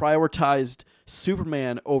says they prioritized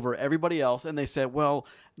Superman over everybody else, and they said, well,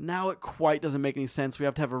 now it quite doesn't make any sense. We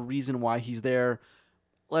have to have a reason why he's there.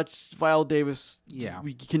 Let's Viola Davis. Yeah.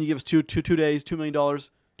 Can you give us two days, $2 million,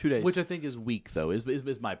 2 days? which I think is weak, though, is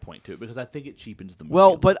my point to it, because I think it cheapens the movie.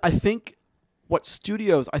 well, a but I think what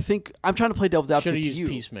studios, I'm trying to play devil's should advocate have to used you.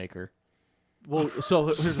 Peacemaker. Well, so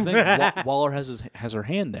here's the thing: Waller has her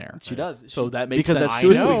hand there. She does. So that makes because sense. that's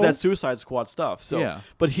I know. that's Suicide Squad stuff. So, Yeah.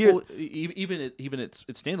 but here, Well, even it's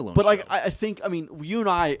standalone. but like show. I think, I mean, you and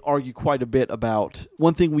I argue quite a bit about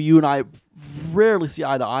one thing. You and I rarely see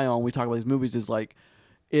eye to eye on when we talk about these movies is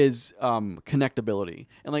connectability,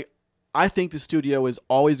 and like I think the studio is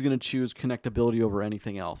always going to choose connectability over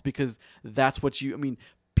anything else because that's what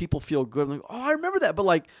people feel good. Like, oh, I remember that, but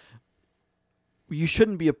like. You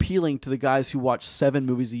shouldn't be appealing to the guys who watch 7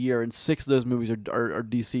 movies a year and 6 of those movies are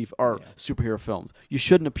DC superhero films. You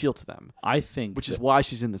shouldn't appeal to them, I think, which is why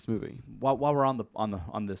she's in this movie. while we're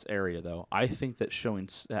on this area though, I think that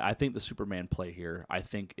I think the Superman play here, I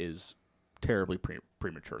think is terribly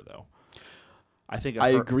premature though. I think I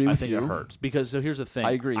agree with I think you. it hurts because so here's the thing.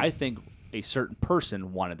 I agree. I think a certain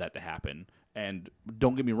person wanted that to happen, and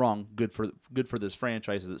don't get me wrong, good for this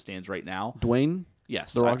franchise as it stands right now. Dwayne.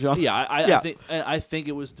 Yes, The Rock Johnson? I think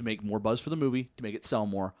it was to make more buzz for the movie, to make it sell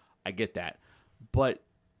more. I get that, but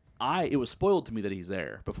it was spoiled to me that he's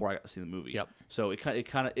there before I got to see the movie. Yep. So it kind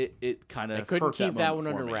of I couldn't keep that one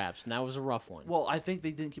under wraps, and that was a rough one. Well, I think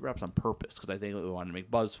they didn't keep wraps on purpose because I think they wanted to make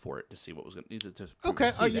buzz for it to see what was going to.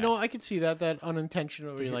 Okay, see you that. know, I could see that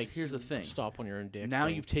unintentionally. Here- Like, here's the thing. stop when you're in dick. Now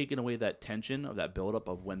thing. you've taken away that tension of that buildup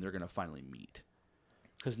of when they're going to finally meet.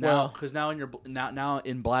 Because Well- now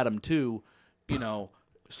in Bladum 2,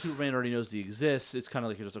 Superman already knows he exists. It's kind of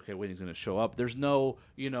like you're just okay. Wait, he's going to show up. There's no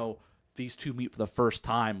these two meet for the first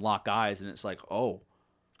time, lock eyes, and it's like, oh,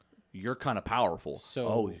 you're kind of powerful.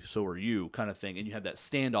 So are you, kind of thing. And you have that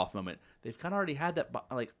standoff moment. They've kind of already had that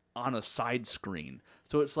like on a side screen.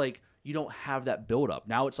 So it's like you don't have that build up.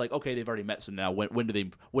 Now it's like, okay, they've already met. So now when do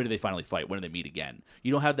they finally fight? When do they meet again?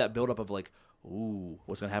 You don't have that build up of like, ooh,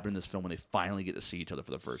 what's going to happen in this film when they finally get to see each other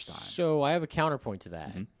for the first time? So I have a counterpoint to that.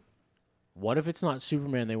 Mm-hmm. What if it's not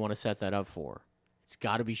Superman they want to set that up for? It's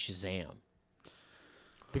got to be Shazam.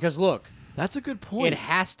 Because look, That's a good point. it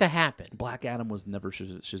has to happen. Black Adam was never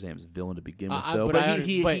Shazam's villain to begin with, I- though. but But I-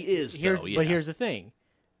 he is, here's, though. Yeah. But here's the thing: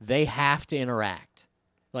 they have to interact.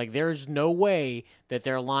 Like, there's no way that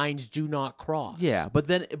their lines do not cross. Yeah, but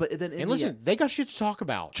then And listen, they got shit to talk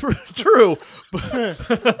about. True.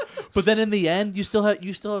 But then in the end, you still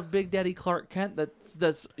have Big Daddy Clark Kent.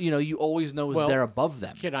 That's you always know is there above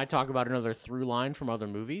them. Can I talk about another through line from other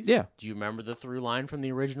movies? Yeah. Do you remember the through line from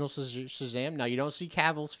the original Shazam? Now, you don't see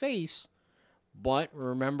Cavill's face, but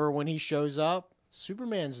remember when he shows up,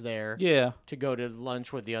 Superman's there Yeah. to go to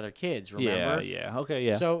lunch with the other kids, remember? Yeah. Okay.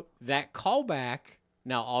 Yeah. So that callback,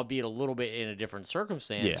 now albeit a little bit in a different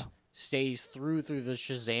circumstance, stays through the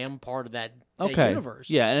Shazam part of that universe.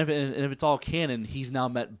 Yeah, and if it's all canon, he's now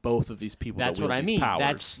met both of these people. That's that what I wield mean. these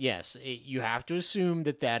powers. That's you have to assume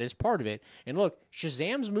that is part of it. And look,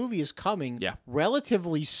 Shazam's movie is coming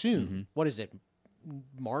relatively soon. What is it?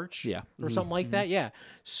 March? Yeah. Or something like that? Yeah.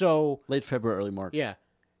 So Late February, early March. yeah.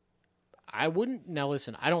 I wouldn't now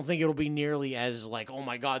listen, I don't think it'll be nearly as like, oh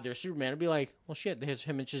my god, there's Superman. It'll be like, well shit, there's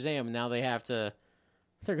him and Shazam, and now they're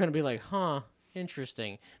gonna be like, huh,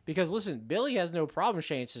 interesting. Because listen, Billy has no problem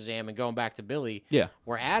saying Shazam and going back to Billy. Yeah.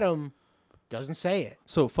 Where Adam doesn't say it.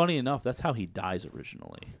 So funny enough, that's how he dies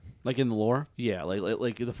originally. Like in the lore? Yeah,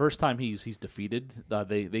 like the first time he's defeated,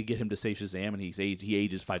 they get him to say Shazam, and he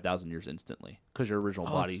ages 5,000 years instantly because your original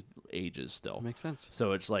body ages still. Makes sense.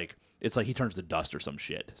 So it's like he turns to dust or some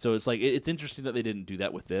shit. So it's like it's interesting that they didn't do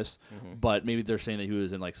that with this, but maybe they're saying that he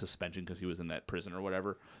was in like suspension because he was in that prison or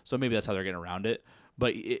whatever. So maybe that's how they're getting around it.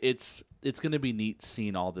 But it's going to be neat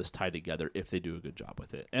seeing all this tied together if they do a good job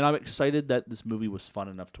with it. And I'm excited that this movie was fun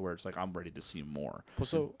enough to where it's like I'm ready to see more. Well,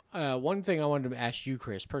 so one thing I wanted to ask you,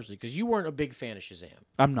 Chris, personally, because you weren't a big fan of Shazam.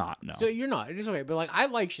 I'm not. No. So you're not. It is okay, but like I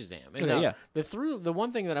like Shazam. And Okay, yeah. The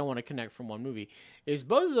one thing that I want to connect from one movie is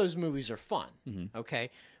both of those movies are fun. Okay,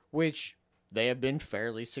 which they have been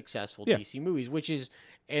fairly successful DC movies. Which is,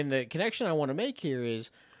 and the connection I want to make here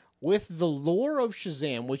is with the lore of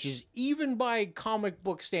Shazam, which is even by comic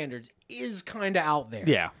book standards is kind of out there.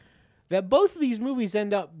 Yeah. That both of these movies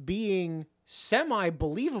end up being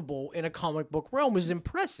semi-believable in a comic book realm is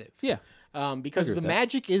impressive. Yeah. Because the with that.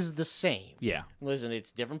 magic is the same. Yeah. Listen,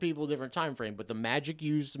 it's different people, different time frame, but the magic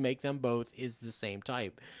used to make them both is the same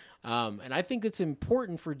type. And I think it's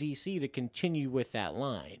important for DC to continue with that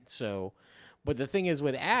line. So, but the thing is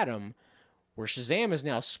with Adam, where Shazam is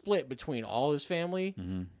now split between all his family,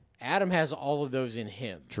 Adam has all of those in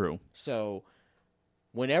him. True. So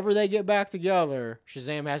whenever they get back together,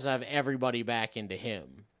 Shazam has to have everybody back into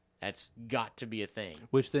him. That's got to be a thing.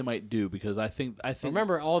 Which they might do because I think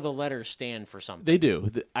Remember, all the letters stand for something. they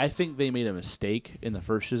do. I think they made a mistake in the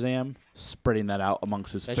first Shazam, spreading that out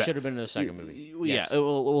amongst his. That should have been in the second movie. Yeah, Yes.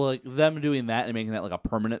 well, like them doing that and making that like a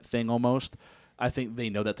permanent thing almost. I think they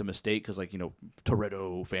know that's a mistake because, like,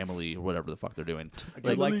 Toretto family or whatever the fuck they're doing. I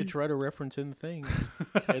do like the Toretto reference in the thing,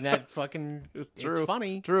 and that fucking it's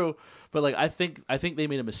funny. True, but like I think they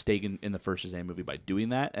made a mistake in the first Shazam movie by doing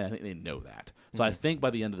that, and I think they know that. So I think by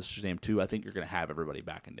the end of the Shazam 2, I think you're going to have everybody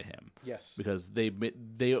back into him. Yes, because they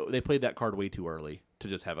played that card way too early to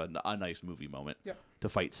just have a nice movie moment to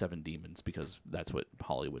fight 7 demons because that's what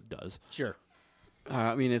Hollywood does. Sure.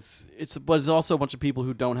 I mean, but it's also a bunch of people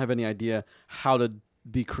who don't have any idea how to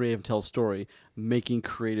be creative and tell a story, making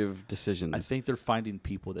creative decisions. I think they're finding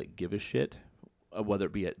people that give a shit, whether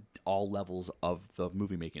it be at all levels of the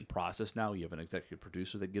movie making process. Now you have an executive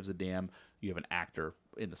producer that gives a damn. You have an actor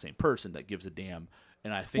in the same person that gives a damn.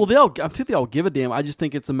 And I think I think they all give a damn. I just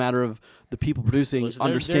think it's a matter of the people producing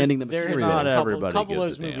understanding the material. Not a everybody couple of gives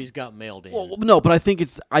those a damn. movies got mailed in. Well, no, but I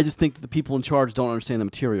just think that the people in charge don't understand the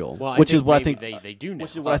material, Well, which is what I maybe think. they do now.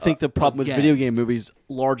 Which is what I think the problem with again- video game movies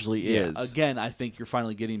largely is. Again, I think you're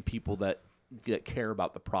finally getting people that care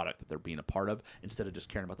about the product that they're being a part of instead of just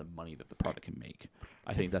caring about the money that the product can make.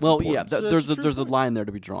 I think that's important. yeah, So there's that's a there's a true point. line there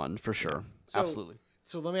to be drawn for sure. So- Absolutely.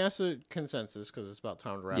 So let me ask a consensus because it's about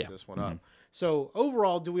time to wrap Yeah. this one up. So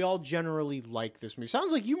overall, do we all generally like this movie?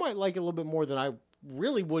 Sounds like you might like it a little bit more than I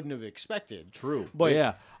really wouldn't have expected. True, But-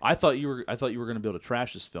 yeah, I thought you were going to be able to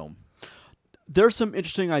trash this film. There's some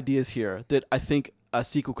interesting ideas here that I think a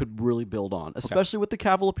sequel could really build on, especially with the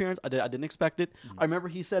Cavill appearance. I didn't expect it. I remember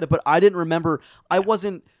he said it, but I didn't remember. I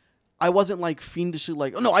wasn't like fiendishly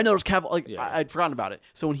like, oh no, I know there's Cavill. Like I'd forgotten about it.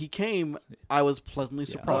 So when he came, I was pleasantly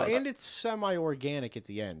surprised. And it's semi-organic at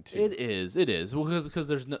the end too. It is. Well, because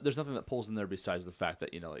there's nothing that pulls in there besides the fact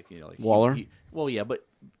that like Waller? Well, yeah, but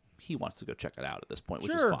he wants to go check it out at this point,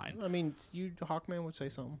 which Sure. is fine. I mean, Hawkman would say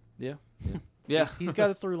something. Yeah. He's got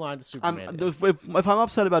a through line to Superman. If I'm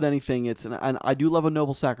upset about anything, it's and I do love a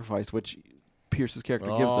noble sacrifice, which Pierce's character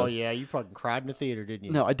gives Oh us. yeah, you fucking cried in the theater, didn't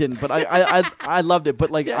you? No, I didn't, but I loved it. But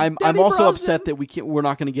like, I'm Danny also Brosnan. upset that we're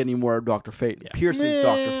not going to get any more of Doctor Fate. Pierce is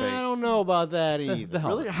Doctor I Fate. don't know about that either. The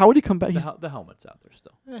helmet. Really? How would he come back? He's, The helmet's out there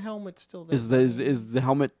still. The helmet's still there. is the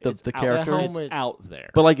helmet It's the out- character? The helmet- It's out there.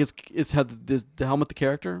 But like, is the helmet the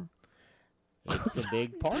character? It's a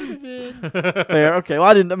big part of it. Fair. Okay. Well,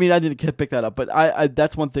 I didn't pick that up, but I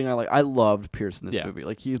that's one thing I like. I loved Pierce in this Yeah. movie.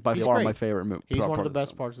 Like, he's by He's far great. my favorite movie. He's one of the part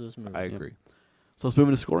best parts of this movie. I agree. So let's move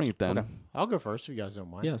into scoring it then. Okay. I'll go first if you guys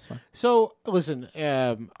don't mind. Yeah, that's fine. So listen,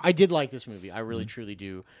 I did like this movie. I really truly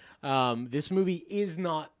do. This movie is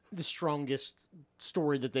not the strongest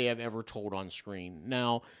story that they have ever told on screen.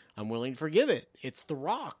 Now, I'm willing to forgive it. It's The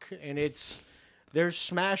Rock, and there's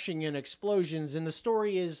smashing and explosions, and the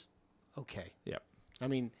story is okay. Yep. I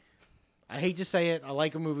mean, I hate to say it. I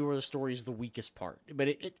like a movie where the story is the weakest part, but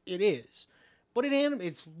it is. But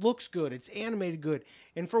it looks good. It's animated good.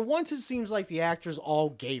 And for once, it seems like the actors all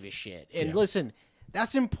gave a shit. And listen,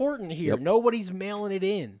 that's important here. Yep. Nobody's mailing it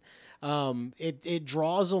in. It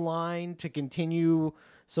draws a line to continue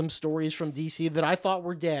some stories from DC that I thought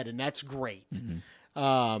were dead, and that's great.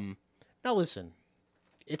 Now listen,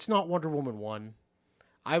 it's not Wonder Woman 1.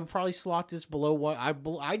 I would probably slot this below one.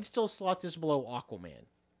 I'd still slot this below Aquaman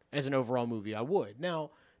as an overall movie. I would.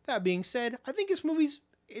 Now, that being said, I think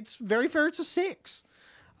it's very fair. It's a 6.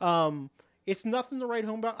 It's nothing to write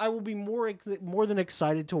home about. I will be more than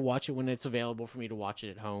excited to watch it when it's available for me to watch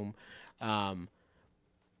it at home.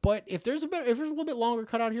 But if there's a little bit longer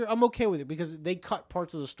cut out here, I'm okay with it because they cut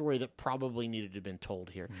parts of the story that probably needed to have been told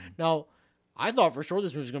here. Now, I thought for sure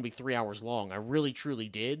this movie was going to be 3 hours long. I really truly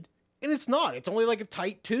did, and it's not. It's only like a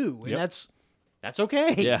tight 2, and Yep. that's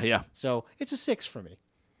okay. Yeah. So it's a 6 for me.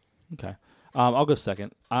 Okay. I'll go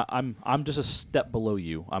second. I'm just a step below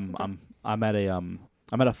you. I'm at a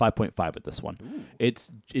 5.5 at this one. Ooh. It's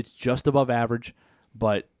just above average,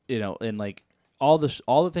 but and like all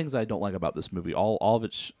the things I don't like about this movie, all of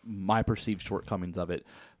its my perceived shortcomings of it,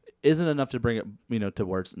 isn't enough to bring it to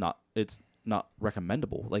where it's not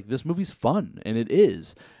recommendable. Like, this movie's fun, and it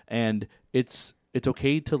is, and it's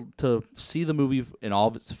okay to see the movie in all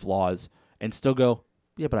of its flaws and still go,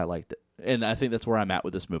 yeah, but I liked it. And I think that's where I'm at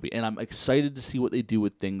with this movie. And I'm excited to see what they do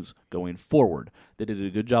with things going forward. They did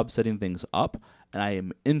a good job setting things up, and I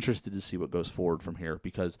am interested to see what goes forward from here,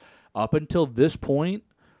 because up until this point,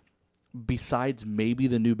 besides maybe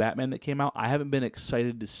the new Batman that came out, I haven't been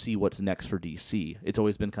excited to see what's next for DC. It's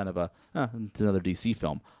always been kind of it's another DC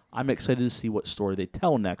film. I'm excited to see what story they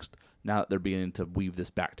tell next now that they're beginning to weave this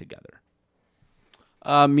back together.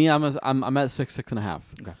 Me, I'm at 6.5.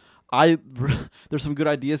 Okay. There's some good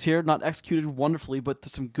ideas here, not executed wonderfully, but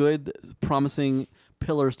there's some good, promising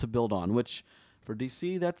pillars to build on. Which, for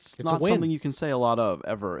DC, that's It's a not win. something you can say a lot of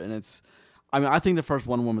ever. And I think the first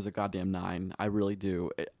Wonder Woman was a goddamn 9. I really do.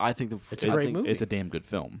 I think It's a great movie. It's a damn good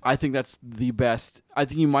film. I think that's the best. I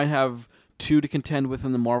think you might have 2 to contend with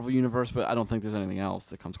in the Marvel universe, but I don't think there's anything else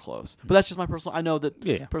that comes close. But that's just my personal. I know that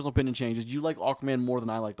Yeah. personal opinion changes. You like Aquaman more than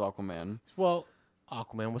I liked Aquaman. Well,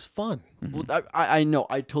 Aquaman was fun. Well, I know.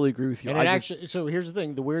 I totally agree with you. And so here's the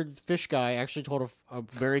thing: the weird fish guy actually told a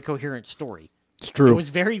very coherent story. It's It true. was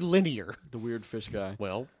very linear. the weird fish guy.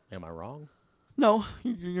 Well, am I wrong? No,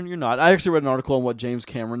 you're not. I actually read an article on what James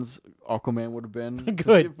Cameron's Aquaman would have been.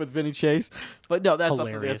 Good. With Vinny Chase. But no, that's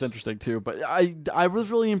Hilarious. interesting too. But I was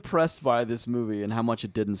really impressed by this movie and how much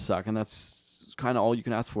it didn't suck, and that's kind of all you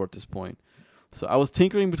can ask for at this point. So I was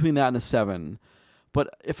tinkering between that and a 7.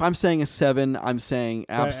 But if I'm saying a 7, I'm saying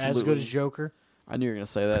absolutely As good as Joker. I knew you were going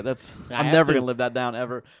to say that. That's I I'm have never to. going to live that down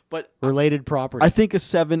ever. But Related property. I think a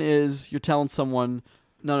 7 is you're telling someone,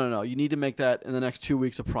 no, you need to make that in the next 2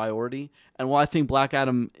 weeks a priority. And while I think Black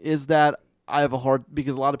Adam is that, I have a hard,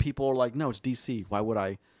 because a lot of people are like, no, it's DC. Why would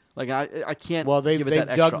I? Like, I can't. well, they've give it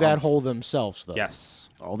that dug extra that oomph. hole themselves, though. Yes.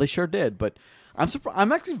 Oh, they sure did. But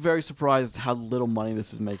I'm actually very surprised how little money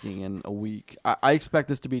this is making in a week. I expect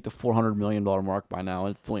this to be at the $400 million mark by now,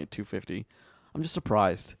 and it's only at 250. I'm just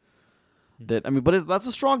surprised. But that's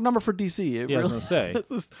a strong number for DC. It Yeah, I was really- gonna say. that's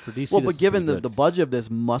just- For DC, well, this but is given pretty the good. budget of this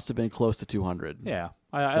must have been close to 200. Yeah,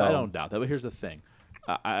 I So- don't doubt that. But here's the thing: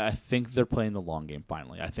 I think they're playing the long game.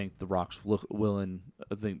 Finally, I think The Rock's willing.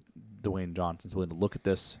 I think Dwayne Johnson's willing to look at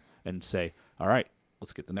this and say, "All right,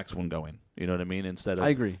 let's get the next one going." You know what I mean? Instead of I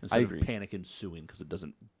agree. Instead I of agree. panic ensuing because it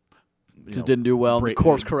doesn't. Because it didn't do well. break- the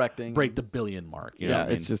course correcting. break the billion mark. You know Yeah, what I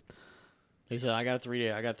mean? it's just He said, "I got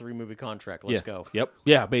a 3 movie contract. Let's yeah. go. Yep.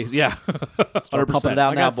 Yeah. Yeah. start pumping it 100%.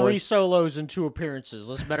 out I now, got 3 boys. solos and 2 appearances.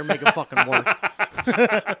 Let's better make it fucking work."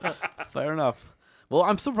 Fair enough. Well,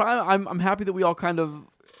 I'm surprised. I'm happy that we all kind of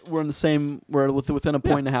were in the same. We're within a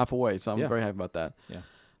point and a half away. So I'm Yeah. very happy about that. Yeah.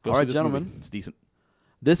 Go All see right, this gentlemen. movie. It's decent.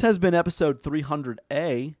 This has been episode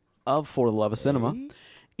 300A of For the Love of Cinema.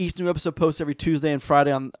 Each new episode posts every Tuesday and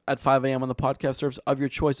Friday at 5 a.m. on the podcast service of your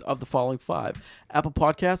choice of the following 5: Apple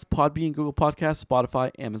Podcasts, Podbean, Google Podcasts, Spotify,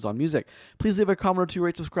 Amazon Music. Please leave a comment or two,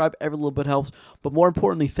 rate, subscribe. Every little bit helps. But more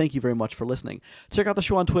importantly, thank you very much for listening. Check out the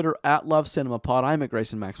show on Twitter at LoveCinemaPod. I'm at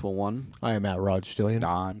Grayson Maxwell1. I am at Rod Stillion.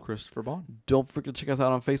 I'm Christopher Bond. Don't forget to check us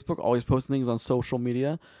out on Facebook. Always posting things on social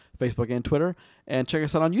media, Facebook and Twitter. And check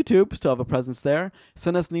us out on YouTube. Still have a presence there.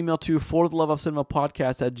 Send us an email to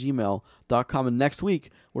fortheloveofcinemapodcast@gmail.com. And next week,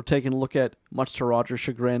 we're taking a look at, much to Roger's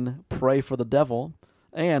chagrin, Pray for the Devil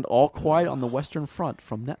and All Quiet on the Western Front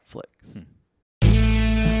from Netflix.